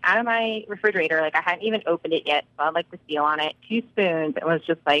cream out of my refrigerator. Like, I hadn't even opened it yet, so I had, like, the seal on it, 2 spoons. It was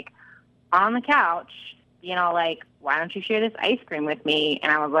just, like, on the couch, like, why don't you share this ice cream with me?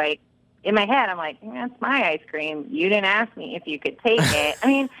 And I was like, in my head, I'm like, that's my ice cream. You didn't ask me if you could take it. I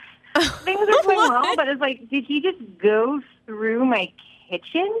mean, things are going well, but it's like, did he just go through my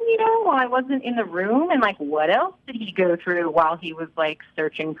kitchen, while I wasn't in the room? And, like, what else did he go through while he was, like,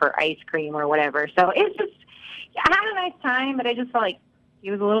 searching for ice cream or whatever? So it's just, I had a nice time, but I just felt like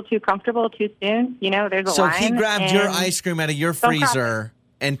he was a little too comfortable too soon. There's a line. So he grabbed your ice cream out of your freezer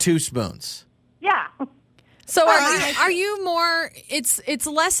and 2 spoons. Yeah. So are you more, it's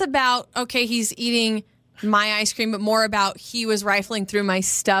less about, okay, he's eating my ice cream, but more about he was rifling through my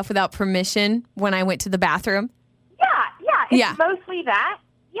stuff without permission when I went to the bathroom? Yeah. It's mostly that.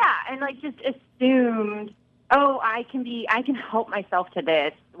 Yeah. And, like, just assumed, I can help myself to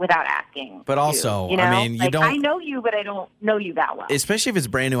this without asking. But also, you I mean, you like, don't. I know you, but I don't know you that well. Especially if it's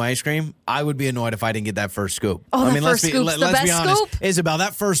brand new ice cream, I would be annoyed if I didn't get that first scoop. Oh, I mean, let's be honest. Scoop? Isabel,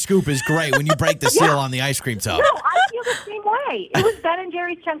 that first scoop is great when you break the seal on the ice cream tub. No, I feel the same way. Why? It was Ben and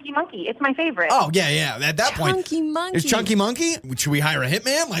Jerry's Chunky Monkey. It's my favorite. Oh, yeah. At that point. Chunky Monkey. Is Chunky Monkey? Should we hire a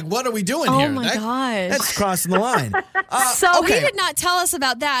hitman? Like, what are we doing Oh, here? my gosh. That's crossing the line. So okay. he did not tell us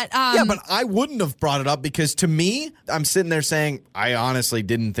about that. Yeah, but I wouldn't have brought it up because to me, I'm sitting there saying, I honestly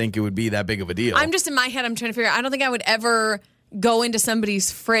didn't think it would be that big of a deal. I'm just in my head, I'm trying to figure out, I don't think I would ever go into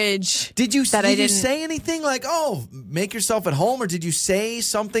somebody's fridge. Did you that I didn't say anything like, oh, make yourself at home? Or did you say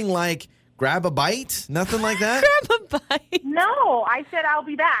something like, grab a bite? Nothing like that? grab a bite? No, I said I'll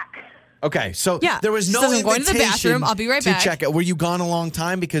be back. Okay, so Yeah, there was she no says, I'm going invitation to the bathroom. I'll be right to back. check it. Were you gone a long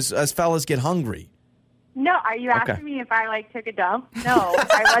time? Because us fellas get hungry. No, are you asking Okay. me if I took a dump? No,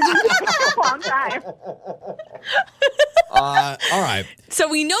 I wasn't for a long time. All right. So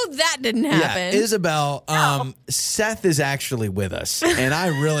we know that didn't happen. Yeah, Isabel, Seth is actually with us, and I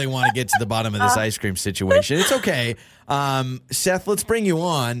really want to get to the bottom of this ice cream situation. It's okay. Seth, let's bring you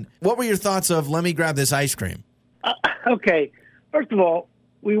on. What were your thoughts of let me grab this ice cream? Okay, first of all,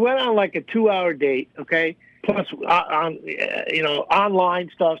 we went on like a 2-hour date. Okay, plus on online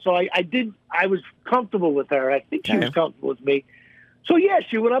stuff. So I was comfortable with her. I think she was comfortable with me. So yeah,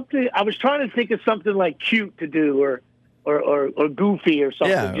 she went up to. I was trying to think of something like cute to do or goofy or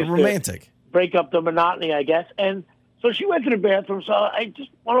something. Yeah, just romantic. to break up the monotony, I guess. And so she went to the bathroom. So I just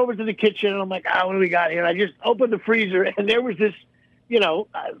went over to the kitchen and I'm like, what do we got here? And I just opened the freezer and there was this.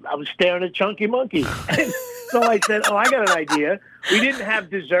 I was staring at Chunky Monkey. And so I said, I got an idea. We didn't have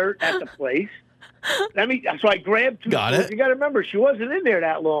dessert at the place. So I grabbed 2 Got spoons. it. You got to remember, she wasn't in there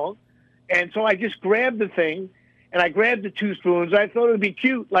that long. And so I just grabbed the thing, and I grabbed the 2 spoons. I thought it would be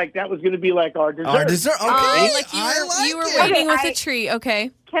cute, like that was going to be like our dessert. Our dessert. Okay. Oh, like you were it. waiting with Okay, a treat.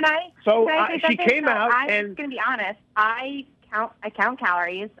 Okay. Can I? So, can I say she something? came out I'm and- going to be honest. I count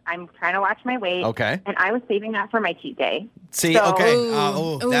calories. I'm trying to watch my weight. Okay. And I was saving that for my cheat day. See, So- okay.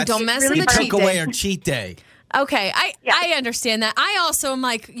 Ooh, don't mess with you the took cheat away day. our cheat day. Okay, I understand that. I also am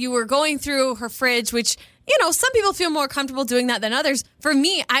like, you were going through her fridge, which, some people feel more comfortable doing that than others. For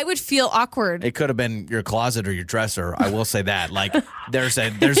me, I would feel awkward. It could have been your closet or your dresser. I will say that. Like, there's a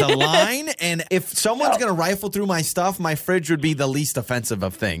line, and if someone's going to rifle through my stuff, my fridge would be the least offensive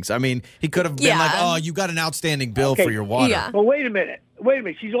of things. I mean, he could have been Yeah. like, oh, you got an outstanding bill Okay. for your water. Yeah. But wait a minute.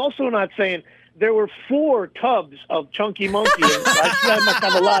 She's also not saying there were 4 tubs of Chunky Monkey. And I must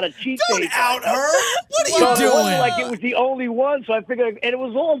have a lot of cheat days. Out her? What are So you it wasn't doing? like it was the only one, so I figured, and it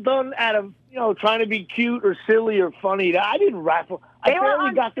was all done out of trying to be cute or silly or funny. I didn't raffle. I They were barely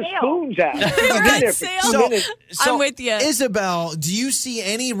on got the sale. spoons out. They were I've been on there for sale. 2 minutes. I'm with you. Isabel, do you see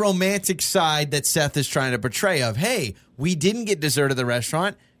any romantic side that Seth is trying to portray of, hey, we didn't get dessert at the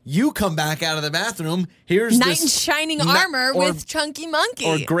restaurant. You come back out of the bathroom. Here's Knight this in shining kni- armor or- with Chunky Monkey.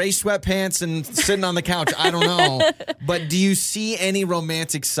 or gray sweatpants and sitting on the couch. I don't know. But do you see any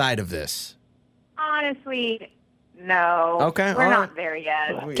romantic side of this? Honestly, no. Okay, We're all not right. there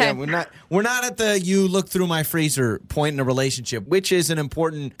yet. Yeah, we're not at the you look through my freezer point in a relationship, which is an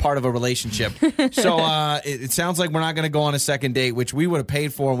important part of a relationship. So it sounds like we're not going to go on a second date, which we would have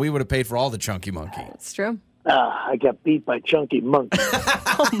paid for, and we would have paid for all the Chunky Monkey. It's true. I got beat by Chunky Monkey.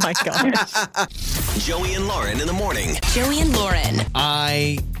 Oh, my gosh. Joey and Lauren in the morning. Joey and Lauren.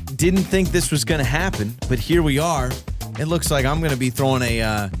 I didn't think this was going to happen, but here we are. It looks like I'm going to be throwing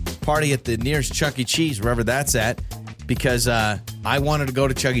a party at the nearest Chuck E. Cheese, wherever that's at, because I wanted to go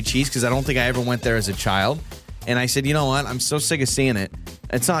to Chuck E. Cheese because I don't think I ever went there as a child. And I said, you know what? I'm so sick of seeing it.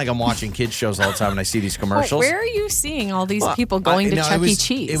 It's not like I'm watching kids shows all the time and I see these commercials. Where are you seeing all these people going to Chuck E.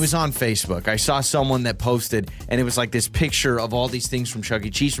 Cheese? It was on Facebook. I saw someone that posted, and it was like this picture of all these things from Chuck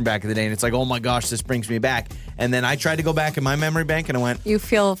E. Cheese from back in the day. And it's like, oh my gosh, this brings me back. And then I tried to go back in my memory bank, and I went, You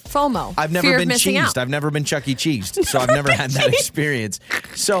feel FOMO. I've never fear been of missing cheesed. out. I've never been Chuck E. Cheesed. So I've never had that experience.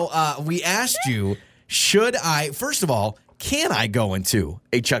 So we asked you, first of all, can I go into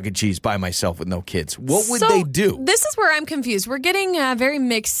a Chuck E. Cheese by myself with no kids? What would So, they do? This is where I'm confused. We're getting very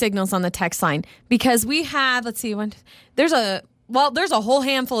mixed signals on the text line because we have, there's a whole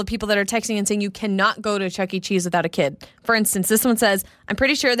handful of people that are texting and saying you cannot go to Chuck E. Cheese without a kid. For instance, this one says, I'm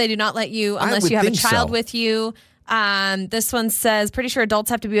pretty sure they do not let you unless would you have a think child so. with you. This one says, pretty sure adults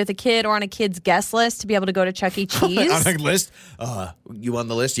have to be with a kid or on a kid's guest list to be able to go to Chuck E. Cheese. On a list? You on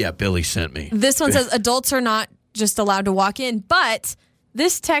the list? Yeah, Billy sent me. This one says adults are not just allowed to walk in, but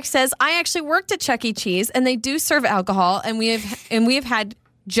this text says I actually worked at Chuck E. Cheese and they do serve alcohol, and we have had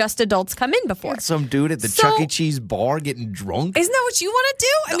just adults come in before. Some dude at the So- Chuck E. Cheese bar getting drunk. Isn't that what you want to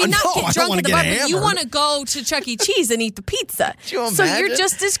do? I mean, No, not I get don't drunk wanna at the get bar, but you hammered. want to go to Chuck E. Cheese and eat the pizza. Could you So imagine? you're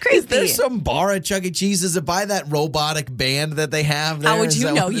just as Is creepy. there some bar at Chuck E. Cheese? Is it by that robotic band that they have there? How would Is you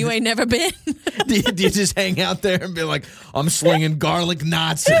that know? what it You is? ain't never been. do you just hang out there and be like, I'm slinging garlic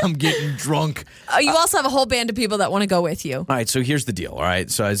knots and I'm getting drunk? You also have a whole band of people that want to go with you. All right, so here's the deal. All right,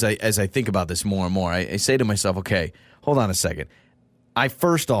 so as I think about this more and more, I say to myself, okay, hold on a second. I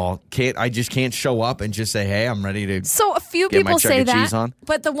just can't show up and just say, hey, I'm ready to. So a few Get my people Chuck say E. Cheese that, on?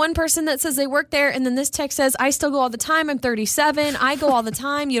 but the one person that says they work there, and then this text says, I still go all the time. I'm 37. I go all the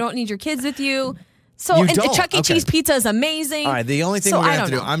time. You don't need your kids with you. So You and the don't? Chuck E. Okay. Cheese pizza is amazing. All right, the only thing So we're going I to have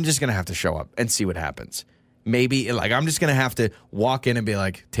to don't do, know. I'm just going to have to show up and see what happens. Maybe, like, I'm just going to have to walk in and be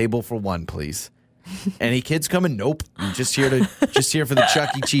like, table for one, please. Any kids coming? Nope. I'm just here for the Chuck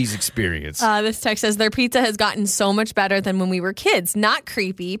E. Cheese experience. This text says their pizza has gotten so much better than when we were kids. Not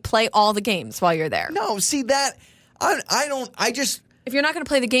creepy. Play all the games while you're there. No, see that, I just, If you're not going to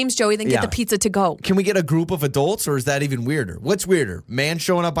play the games, Joey, then Yeah. get the pizza to go. can we get a group of adults or is that even weirder? What's weirder, man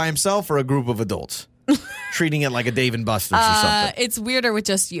showing up by himself or a group of adults? Treating it like a Dave and Buster's or something. It's weirder with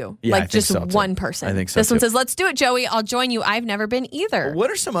just you. Yeah, I like think just so, too. one person. I think so, This one too. says, let's do it, Joey. I'll join you. I've never been either.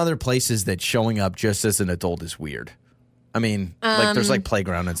 What are some other places that showing up just as an adult is weird? I mean, like there's like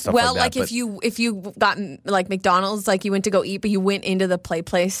playground and stuff Well, like that. like if you got like McDonald's, like you went to go eat, but you went into the play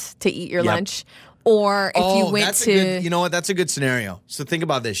place to eat your Yep. lunch, or if you went that's to a good, you know what? That's a good scenario. So think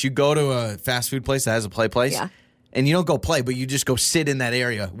about this: you go to a fast food place that has a play place, Yeah. and you don't go play, but you just go sit in that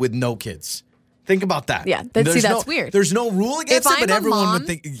area with no kids. Think about that. Yeah, There's that's weird. There's no rule against it, but everyone would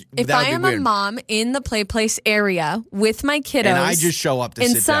think if that would I be am weird. a mom in the play place area with my kiddos, And I just show up to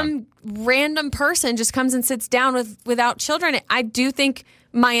and sit some random person just comes and sits down without children, I do think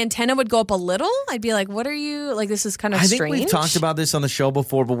my antenna would go up a little. I'd be like, "What are you like? This is kind of I think strange." we've talked about this on the show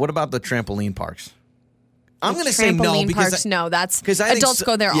before, but what about the trampoline parks? I'm going to say no Trampoline because parks. No, that's I think adults so-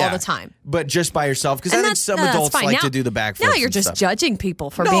 go there all yeah, the time. but just by yourself. Because I And think that's- some no, that's adults fine. like Now- to do the backflips. Now you're and just stuff. judging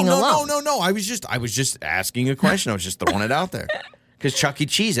people for being alone. No. I was just asking a question. I was just throwing it out there. Because Chuck E.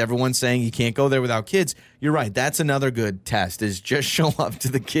 Cheese, everyone's saying you can't go there without kids. You're right. That's another good test. Is just show up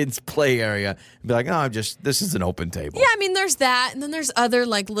to the kids' play area and be like, "Oh, this is an open table." Yeah, I mean, there's that, and then there's other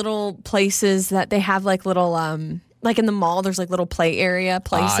like little places that they have like little like in the mall. There's like little play area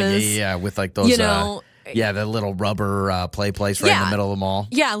places. Yeah, with like those. You know, the little rubber play place right in Yeah. the middle of the mall.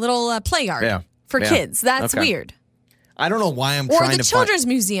 Yeah, little play yard Yeah. for Yeah. kids. That's Okay. weird. I don't know why I'm Or trying the to children's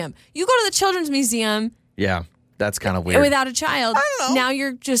museum. You go to the children's museum Yeah, that's kind of weird. without a child. I don't know. Now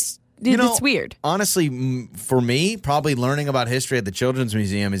you're just You know, it's weird. Honestly, for me, probably learning about history at the Children's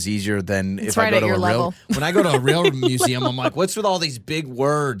Museum is easier than It's if right I go at to your a level. real. When I go to a real museum, I'm like, what's with all these big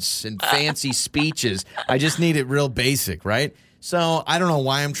words and fancy speeches? I just need it real basic, right? So I don't know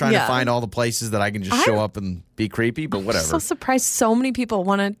why I'm trying to Yeah. find all the places that I can just show up and be creepy, but whatever. So surprised so many people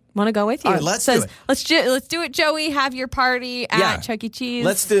want to go with you. All right, let's Says, do it. Let's do it, Joey. Have your party at Chuck E. Cheese.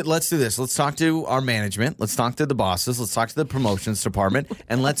 Let's do this. Let's talk to our management. Let's talk to the bosses. Let's talk to the promotions department,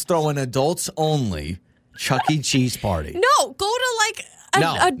 and let's throw an adults only Chuck E. Cheese party. No, go to like an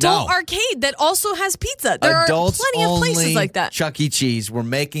No, adult no. arcade that also has pizza. There Adults are plenty of places only like that. Chuck E. Cheese. We're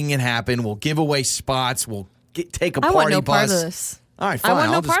making it happen. We'll give away spots. We'll take a I party want no bus. part of this. All right, fine. I want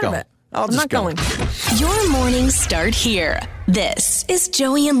I'll no just part go. of it. I'll I'm just not go. going. Your mornings start here. This is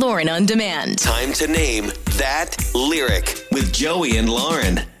Joey and Lauren on demand. Time to name that lyric with Joey and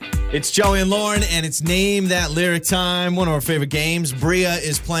Lauren. It's Joey and Lauren, and it's Name That Lyric time, one of our favorite games. Bria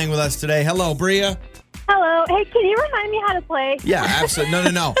is playing with us today. Hello, Bria. Hello. Hey, can you remind me how to play? Yeah,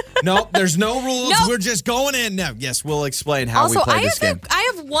 absolutely. No. Nope, there's no rules. Nope. We're just going in now. Yes, we'll explain how Also, we play I this game.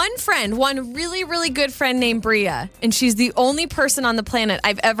 have one friend, one really, really good friend named Bria, and she's the only person on the planet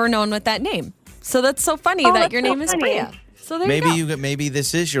I've ever known with that name. So that's so funny that that's your so name is funny. Bria. So there Maybe you go. maybe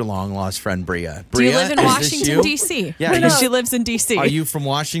this is your long lost friend, Bria. Do you Bria, live in is this Washington, you? D.C.? Yeah, Because you- she lives in D.C. Are you from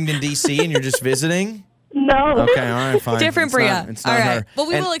Washington, D.C., and you're just visiting? No. Okay, all right, fine. Different It's Bria. It's not All right. her. Well,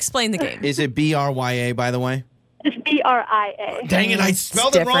 we And will explain the game. Is it BRYA, by the way? It's BRIA. Dang it, I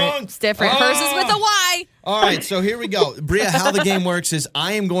spelled it different. wrong. It's different. Hers is with a Y. All right, so here we go. Bria, how the game works is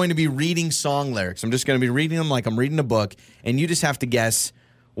I am going to be reading song lyrics. I'm just going to be reading them like I'm reading a book, and you just have to guess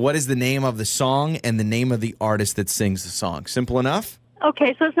what is the name of the song and the name of the artist that sings the song. Simple enough?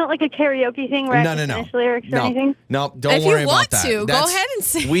 Okay, so it's not like a karaoke thing where I No. can finish lyrics or anything? No, don't If you worry want about that. to, go ahead and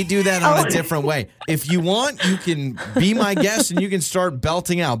sing. We do that on a different way. If you want, you can be my guest and you can start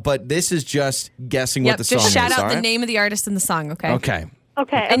belting out, but this is just guessing what Yep, the song just shout is. out all the right? name of the artist and the song, okay? Okay,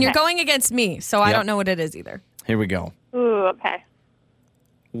 Okay. And you're okay. going against me, so I Yep. don't know what it is either. here we go. Ooh, okay.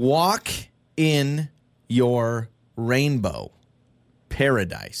 Walk in your rainbow.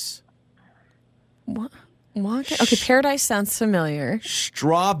 Paradise. What? Okay, Paradise sounds familiar.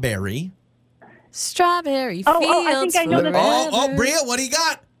 Strawberry. Strawberry Oh, fields. I think I know this forever. Oh, Bria, what do you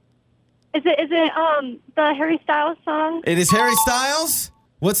got? Is it the Harry Styles song? It is Harry Styles.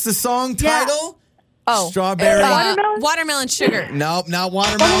 What's the song Yeah. title? Oh, Strawberry. Watermelon? Watermelon sugar. Nope, not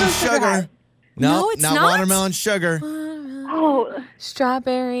watermelon sugar. No, Nope, it's not not? watermelon sugar. Oh.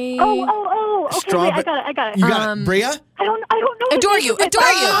 Strawberry. Oh. Okay, wait, I got it. You got it, Bria? I don't know. Adore You, Adore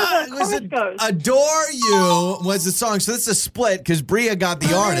You. The was chorus goes. Adore You was the song. So this is a split because Bria got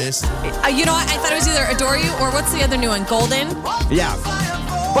the artist. You know what? I thought it was either Adore You or what's the other new one? Golden? Yeah.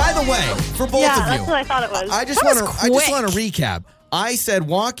 By the way, for both Yeah, of that's you, what I thought it was. I just That was want to quick. recap. I said,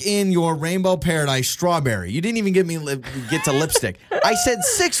 walk in your Rainbow Paradise Strawberry. You didn't even get to lipstick. I said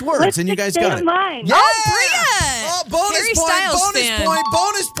 6 words, and you guys got it. Mine. Yeah! Oh, Bria! Oh, bonus Harry point, Styles fan.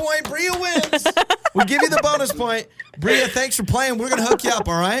 bonus point. Bria wins. We'll give you the bonus point. Bria, thanks for playing. We're going to hook you up,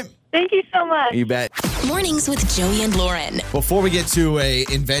 all right? Thank you so much. You bet. Mornings with Joey and Lauren. Before we get to a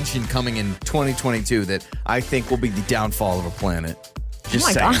invention coming in 2022 that I think will be the downfall of a planet. Just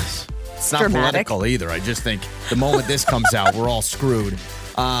my saying. gosh. It's not dramatic. political either. I just think the moment this comes out, we're all screwed.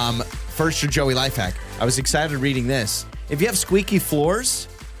 First, your Joey life hack. I was excited reading this. If you have squeaky floors,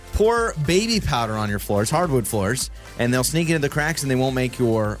 pour baby powder on your floors, hardwood floors, and they'll sneak into the cracks and they won't make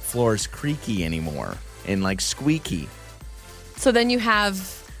your floors creaky anymore and like squeaky. So then you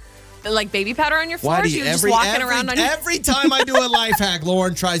have like baby powder on your Why floors? do you You're just walking around on your... every time I do a life hack,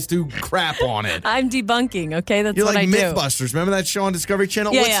 Lauren tries to crap on it. I'm debunking, okay? That's You're what like I do. Mythbusters. Remember that show on Discovery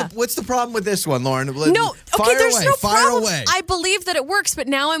Channel? Yeah, What's the problem with this one, Lauren? No, Fire okay, there's away, no fire problem. away. I believe that it works, but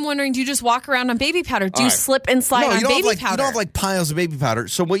now I'm wondering, do you just walk around on baby powder? Do All you right. slip and slide on you don't baby have powder? You don't have like piles of baby powder.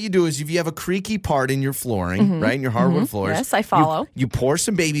 So what you do is if you have a creaky part in your flooring, right, in your hardwood floors. Yes, I follow. You pour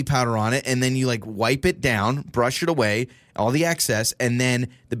some baby powder on it and then you like wipe it down, brush it away, all the excess, and then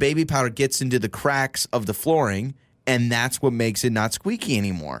the baby powder gets into the cracks of the flooring, and that's what makes it not squeaky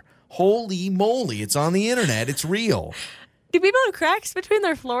anymore. Holy moly, it's on the internet. It's real. Do people have cracks between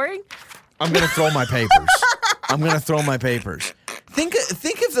their flooring? I'm going to throw my papers. Think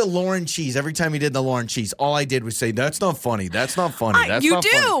of the Lauren Cheese. Every time you did the Lauren Cheese, all I did was say, that's not funny. That's not funny. That's You not do.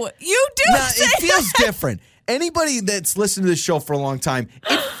 funny. You do. Nah, say it feels that. different. Anybody that's listened to this show for a long time,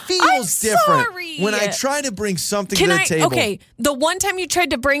 it feels different. sorry. When I try to bring something Can to the I? table. Okay, the one time you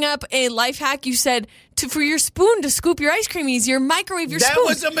tried to bring up a life hack, you said for your spoon to scoop your ice cream easier, microwave your That spoon.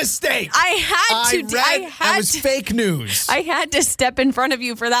 was a mistake. I had to. That was fake news. I had to step in front of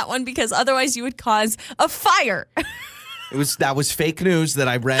you for that one because otherwise you would cause a fire. That was fake news that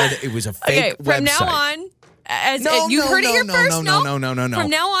I read. It was a fake Okay, from website. now on, as No, you no, heard it no, here no, first. no, No, no. From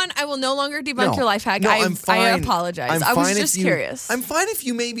now on, I will no longer debunk No. your life hack. No, I I'm fine. apologize. I'm I was fine just if curious. I'm fine if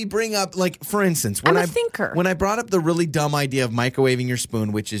you maybe bring up, like, for instance, when I'm a thinker. When I brought up the really dumb idea of microwaving your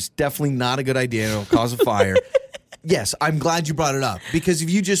spoon, which is definitely not a good idea, it'll cause a fire. Yes, I'm glad you brought it up because if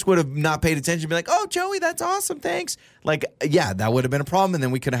you just would have not paid attention, be like, "Oh, Joey, that's awesome, thanks." Like, yeah, that would have been a problem, and then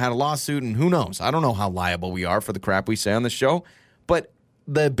we could have had a lawsuit, and who knows? I don't know how liable we are for the crap we say on the show, but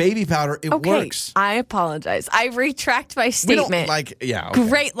the baby powder, it works. I apologize. I retract my We statement. don't okay.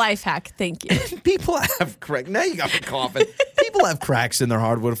 Great life hack. Thank you. People have cracks. Now you got me coughing. People have cracks in their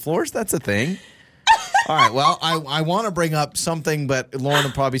hardwood floors. That's a thing. All right. Well, I want to bring up something, but Lauren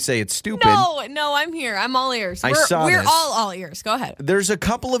will probably say it's stupid. No, I'm here. I'm all ears. I saw we're this. all ears. Go ahead. There's a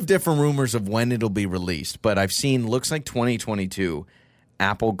couple of different rumors of when it'll be released, but I've seen, looks like 2022,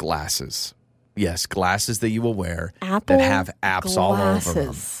 Apple glasses. Yes, glasses that you will wear Apple that have apps all over them.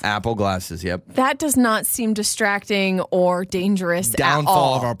 glasses. Apple glasses, yep. That does not seem distracting or dangerous at Downfall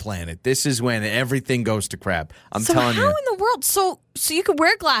all. of our planet. This is when everything goes to crap. I'm so telling how you. in the world? So you could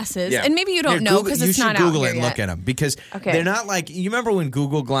wear glasses, Yeah. and maybe you don't Here, know Google- because it's not You should out Google here it and yet. look at them because Okay. they're not like, you remember when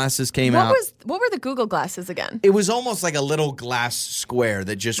Google glasses came out? What were the Google glasses again? It was almost like a little glass square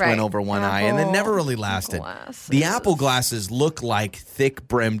that just Right. went over one eye and it Apple never really lasted. glasses. The Apple glasses look like thick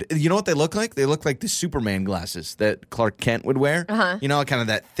brimmed. You know what they look like? They look like the Superman glasses that Clark Kent would wear. Uh-huh. You know, kind of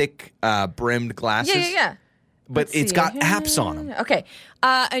that thick brimmed glasses. Yeah. But Let's it's see. got apps on them. Okay.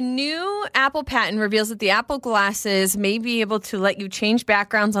 A new Apple patent reveals that the Apple glasses may be able to let you change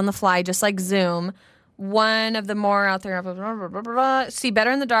backgrounds on the fly, just like Zoom. One of the more out there, blah, blah, blah, blah, blah, see better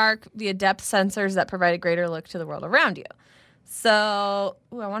in the dark via depth sensors that provide a greater look to the world around you. So,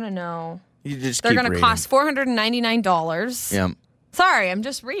 I want to know. You just They're keep going to reading. cost $499. Yeah. Sorry, I'm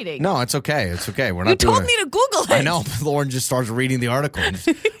just reading. No, it's okay. It's okay. We're not you doing told it. me to Google it. I know. But Lauren just starts reading the article.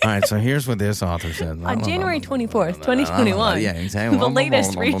 All right, so here's what this author said. On January 24th, 2021, Yeah, exactly. the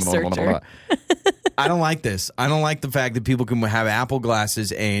latest researcher. I don't like this. I don't like the fact that people can have Apple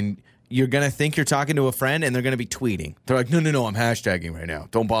glasses and you're going to think you're talking to a friend and they're going to be tweeting. They're like, no, I'm hashtagging right now.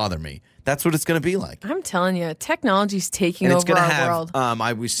 Don't bother me. That's what it's going to be like. I'm telling you, technology's taking And it's over going our to have, world.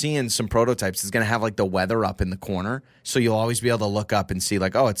 I was seeing some prototypes. It's going to have like the weather up in the corner. So you'll always be able to look up and see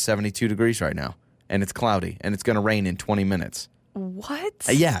like, oh, it's 72 degrees right now. And it's cloudy. And it's going to rain in 20 minutes. What?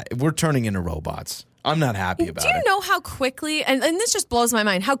 Yeah, we're turning into robots. I'm not happy about it. Do you know how quickly, and this just blows my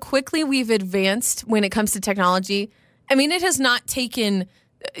mind, how quickly we've advanced when it comes to technology? I mean, it has not taken,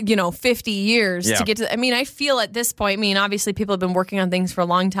 50 years to get to, I feel at this point, obviously people have been working on things for a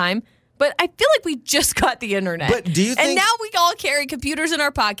long time, but I feel like we just got the internet. But do you think... And now we all carry computers in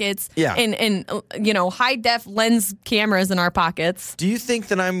our pockets and high-def lens cameras in our pockets. Do you think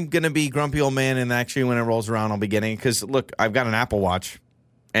that I'm going to be grumpy old man and actually when it rolls around I'll be getting it? Because, look, I've got an Apple Watch.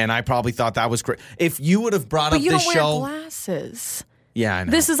 And I probably thought that was great. If you would have brought up this show... But you don't wear glasses. Yeah, I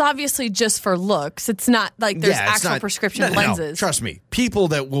know. This is obviously just for looks. It's not like there's actual prescription lenses. Trust me. People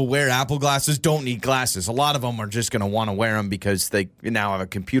that will wear Apple glasses don't need glasses. A lot of them are just going to want to wear them because they now have a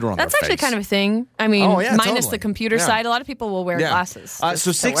computer on their face. That's actually kind of a thing. Minus totally. the computer side, a lot of people will wear glasses.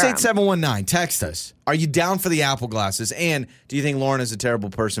 So 68719, text us. Are you down for the Apple glasses? And do you think Lauren is a terrible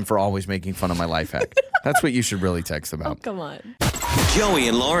person for always making fun of my life hack? That's what you should really text about. Oh, come on. Joey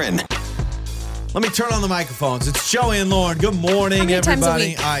and Lauren. Let me turn on the microphones. It's Joey and Lauren. Good morning, How many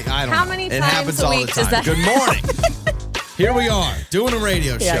everybody. times a week? I don't How know. many It times happens a all week the does time. that- Good morning. Here we are, doing a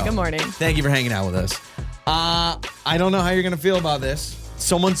radio show. Yeah, good morning. Thank you for hanging out with us. I don't know how you're going to feel about this.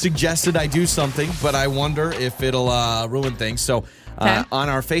 Someone suggested I do something, but I wonder if it'll ruin things. So on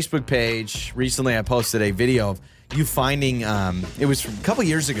our Facebook page, recently I posted a video of you finding, it was from a couple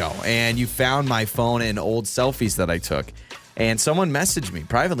years ago, and you found my phone in old selfies that I took. And someone messaged me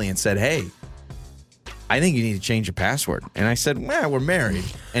privately and said, hey, I think you need to change your password. And I said, well, we're married.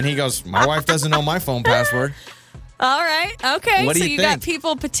 And he goes, my wife doesn't know my phone password. All right. Okay. What do so you got think?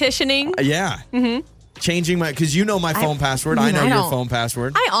 people petitioning. Yeah. Mm-hmm. Changing my, because you know my phone password. I know your phone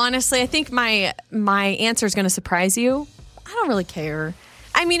password. I think my answer is going to surprise you. I don't really care.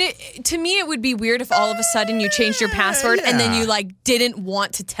 To me, it would be weird if all of a sudden you changed your password and then you didn't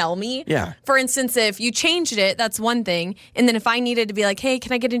want to tell me. Yeah. For instance, if you changed it, that's one thing. And then if I needed to be like, hey,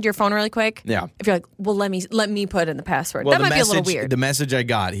 can I get into your phone really quick? Yeah. If you're like, well, let me put in the password. Well, that might be a little weird. The message I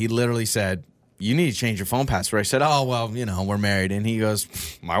got, he literally said, you need to change your phone password. I said, oh, well, we're married. And he goes,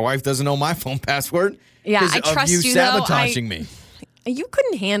 my wife doesn't know my phone password. Yeah, I trust you, sabotaging me. You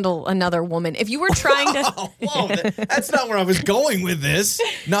couldn't handle another woman. If you were trying to... Whoa, that's not where I was going with this.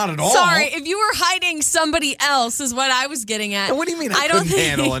 Not at all. Sorry, if you were hiding somebody else is what I was getting at. And what do you mean I couldn't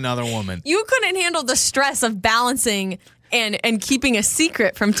handle another woman? You couldn't handle the stress of balancing and keeping a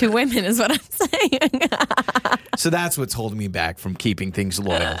secret from two women is what I'm saying. So that's what's holding me back from keeping things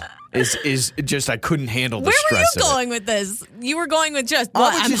loyal. Is just I couldn't handle the stress of it. Where were you going with this? You were going with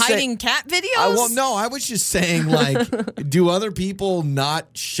I'm hiding cat videos? No, I was just saying, do other people not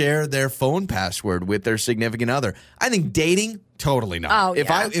share their phone password with their significant other? I think dating, totally not. Oh,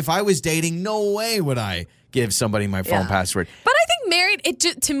 If I was dating, no way would I give somebody my phone password. But I think married,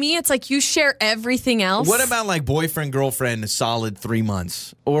 to me, it's like you share everything else. What about boyfriend, girlfriend, a solid 3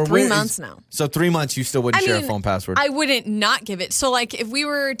 months? Or 3 months now. So 3 months you still wouldn't share a phone password? I wouldn't not give it. So if we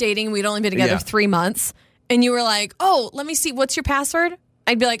were dating, we'd only been together 3 months, and you were like, oh, let me see, what's your password?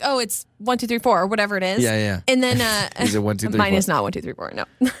 I'd be like, oh, it's 1, 2, 3, 4 or whatever it is. Yeah. And then is it 1, 2, 3, mine 4? is not 1, 2, 3, 4. No.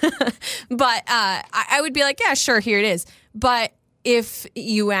 But I would be like, yeah, sure, here it is. But if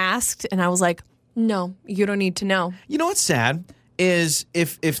you asked, and I was like, no, you don't need to know. You know what's sad is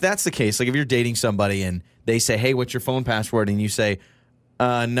if that's the case, if you're dating somebody and they say, hey, what's your phone password? And you say,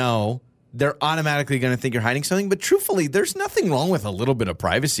 no, they're automatically going to think you're hiding something. But truthfully, there's nothing wrong with a little bit of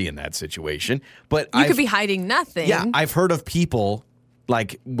privacy in that situation. But you could be hiding nothing. Yeah, I've heard of people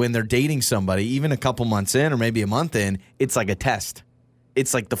when they're dating somebody, even a couple months in or maybe a month in, it's like a test.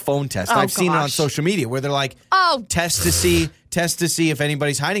 It's like the phone test. I've seen it on social media where they're like, test to see if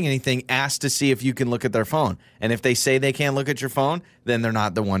anybody's hiding anything, ask to see if you can look at their phone. And if they say they can't look at your phone, then they're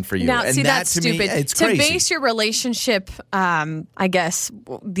not the one for you. Now, and see, that, that's to stupid. Me, it's to crazy. Base your relationship, I guess,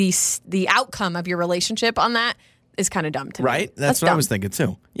 the outcome of your relationship on that is kind of dumb to me. Right? That's what dumb. I was thinking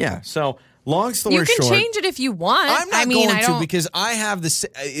too. Yeah. So long story short. You can change it if you want. I'm not going to because I have this.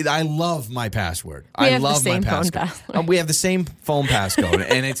 I love my password. I love my passcode. We have the same phone passcode,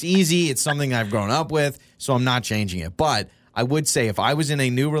 and it's easy. It's something I've grown up with, so I'm not changing it. But I would say if I was in a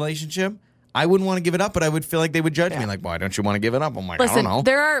new relationship, I wouldn't want to give it up, but I would feel like they would judge me. Like, why don't you want to give it up? I'm like, listen, I don't know.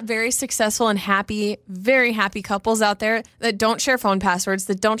 There are very successful and happy, very happy couples out there that don't share phone passwords,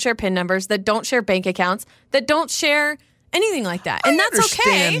 that don't share PIN numbers, that don't share bank accounts, that don't share anything like that. And that's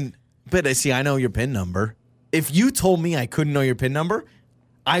okay. But see, I know your PIN number. If you told me I couldn't know your PIN number,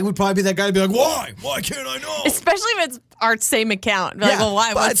 I would probably be that guy to be like, why? Why can't I know? Especially if it's our same account. Be like, well,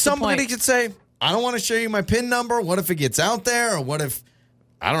 why? But What's the point? somebody could say, I don't want to share you my PIN number. What if it gets out there? Or what if,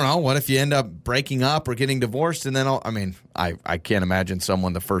 I don't know, what if you end up breaking up or getting divorced? And then, I can't imagine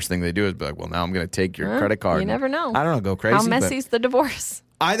someone, the first thing they do is be like, well, now I'm going to take your credit card. You never know. I don't know, go crazy. How messy's the divorce?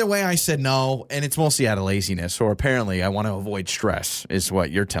 Either way, I said no, and it's mostly out of laziness, or apparently I want to avoid stress, is what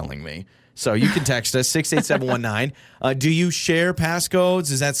you're telling me. So you can text us, 68719. Do you share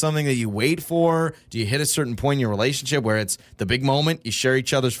passcodes? Is that something that you wait for? Do you hit a certain point in your relationship where it's the big moment, you share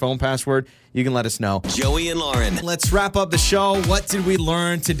each other's phone password? You can let us know. Joey and Lauren. Let's wrap up the show. What did we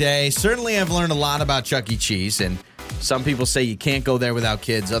learn today? Certainly I've learned a lot about Chuck E. Cheese, and some people say you can't go there without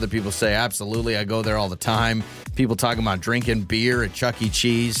kids. Other people say, absolutely, I go there all the time. People talking about drinking beer at Chuck E.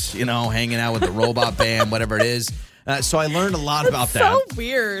 Cheese, hanging out with the robot band, whatever it is. So I learned a lot about that. So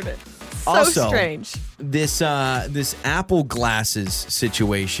weird. So also, strange. This Apple glasses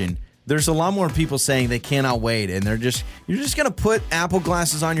situation, there's a lot more people saying they cannot wait, and you're just going to put Apple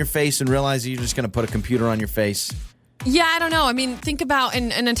glasses on your face and realize that you're just going to put a computer on your face. Yeah, I don't know. I mean, think about,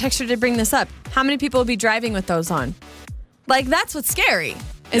 and a texter did bring this up, how many people would be driving with those on? Like, that's what's scary.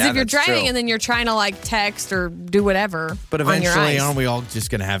 Is if you're driving and then you're trying to text or do whatever. But eventually, aren't we all just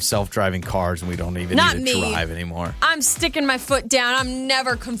going to have self-driving cars and we don't even need to drive anymore? I'm sticking my foot down. I'm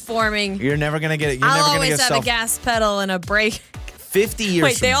never conforming. You're never going to get it. I'll always have a gas pedal and a brake. 50 years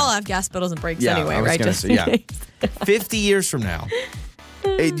Wait, from they now. all have gas pedals and brakes Yeah, anyway, I was right? gonna Just say, in case. 50 years from now.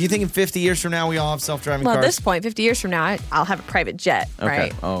 Hey, do you think in 50 years from now we all have self-driving Well, cars? at this point, 50 years from now, I'll have a private jet,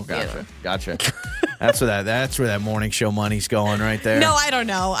 right? Oh, gotcha. Gotcha. That's where that morning show money's going right there. No, I don't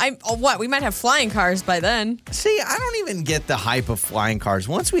know. We might have flying cars by then. See, I don't even get the hype of flying cars.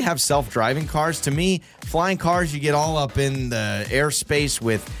 Once we have self-driving cars, to me, flying cars, you get all up in the airspace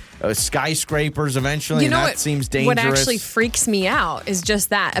with skyscrapers eventually, and that seems dangerous. What actually freaks me out is just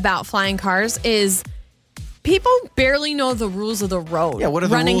that about flying cars is people barely know the rules of the road. Yeah, what are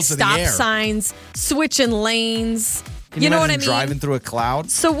the running rules of the stop air? Signs, switching lanes. Can you know what I imagine mean? driving through a cloud?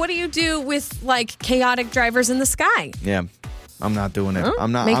 So what do you do with chaotic drivers in the sky? Yeah. I'm not doing it.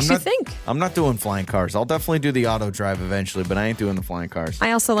 Makes you think. I'm not doing flying cars. I'll definitely do the auto drive eventually, but I ain't doing the flying cars.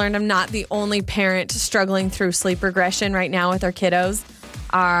 I also learned I'm not the only parent struggling through sleep regression right now with our kiddos.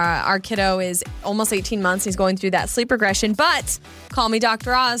 Our kiddo is almost 18 months. He's going through that sleep regression, but call me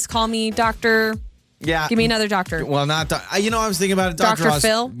Dr. Oz. Call me Dr. Yeah. Give me another doctor. Well, not I was thinking about it, Dr. Oz.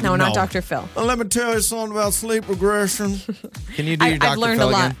 Phil? No, not Dr. Phil. Well, let me tell you something about sleep regression. Can you do your Dr. I've learned Phil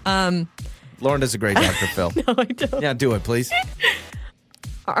a lot. again? Lauren does a great Dr. Phil. No, I don't. Yeah, do it, please.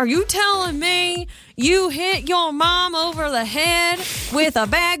 Are you telling me you hit your mom over the head with a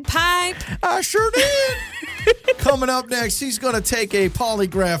bagpipe? I sure did. Coming up next, he's going to take a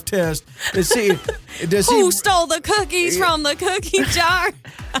polygraph test to see who stole the cookies from the cookie jar.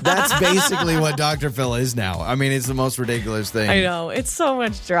 That's basically what Dr. Phil is now. I mean, it's the most ridiculous thing. I know. It's so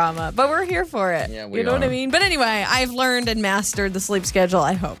much drama, but we're here for it. Yeah, we You know what I are. mean? But anyway, I've learned and mastered the sleep schedule,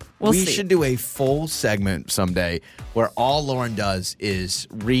 I hope. We'll We see. should do a full segment someday where all Lauren does is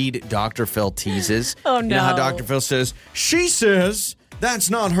read Dr. Phil teases. Oh, You know how no. Dr. Phil says, she says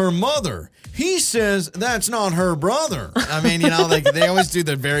that's not her mother. He says that's not her brother. I mean, they always do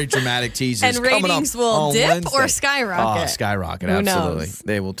the very dramatic teases. And Coming ratings up will on dip Wednesday. or skyrocket? Oh, skyrocket, Who absolutely. knows?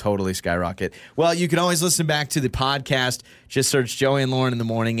 They will totally skyrocket. Well, you can always listen back to the podcast. Just search Joey and Lauren in the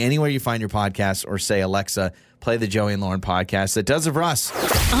morning anywhere you find your podcast, or say, Alexa, play the Joey and Lauren podcast. That does it for us.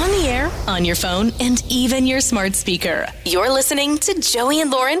 On the air, on your phone, and even your smart speaker. You're listening to Joey and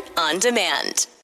Lauren on demand.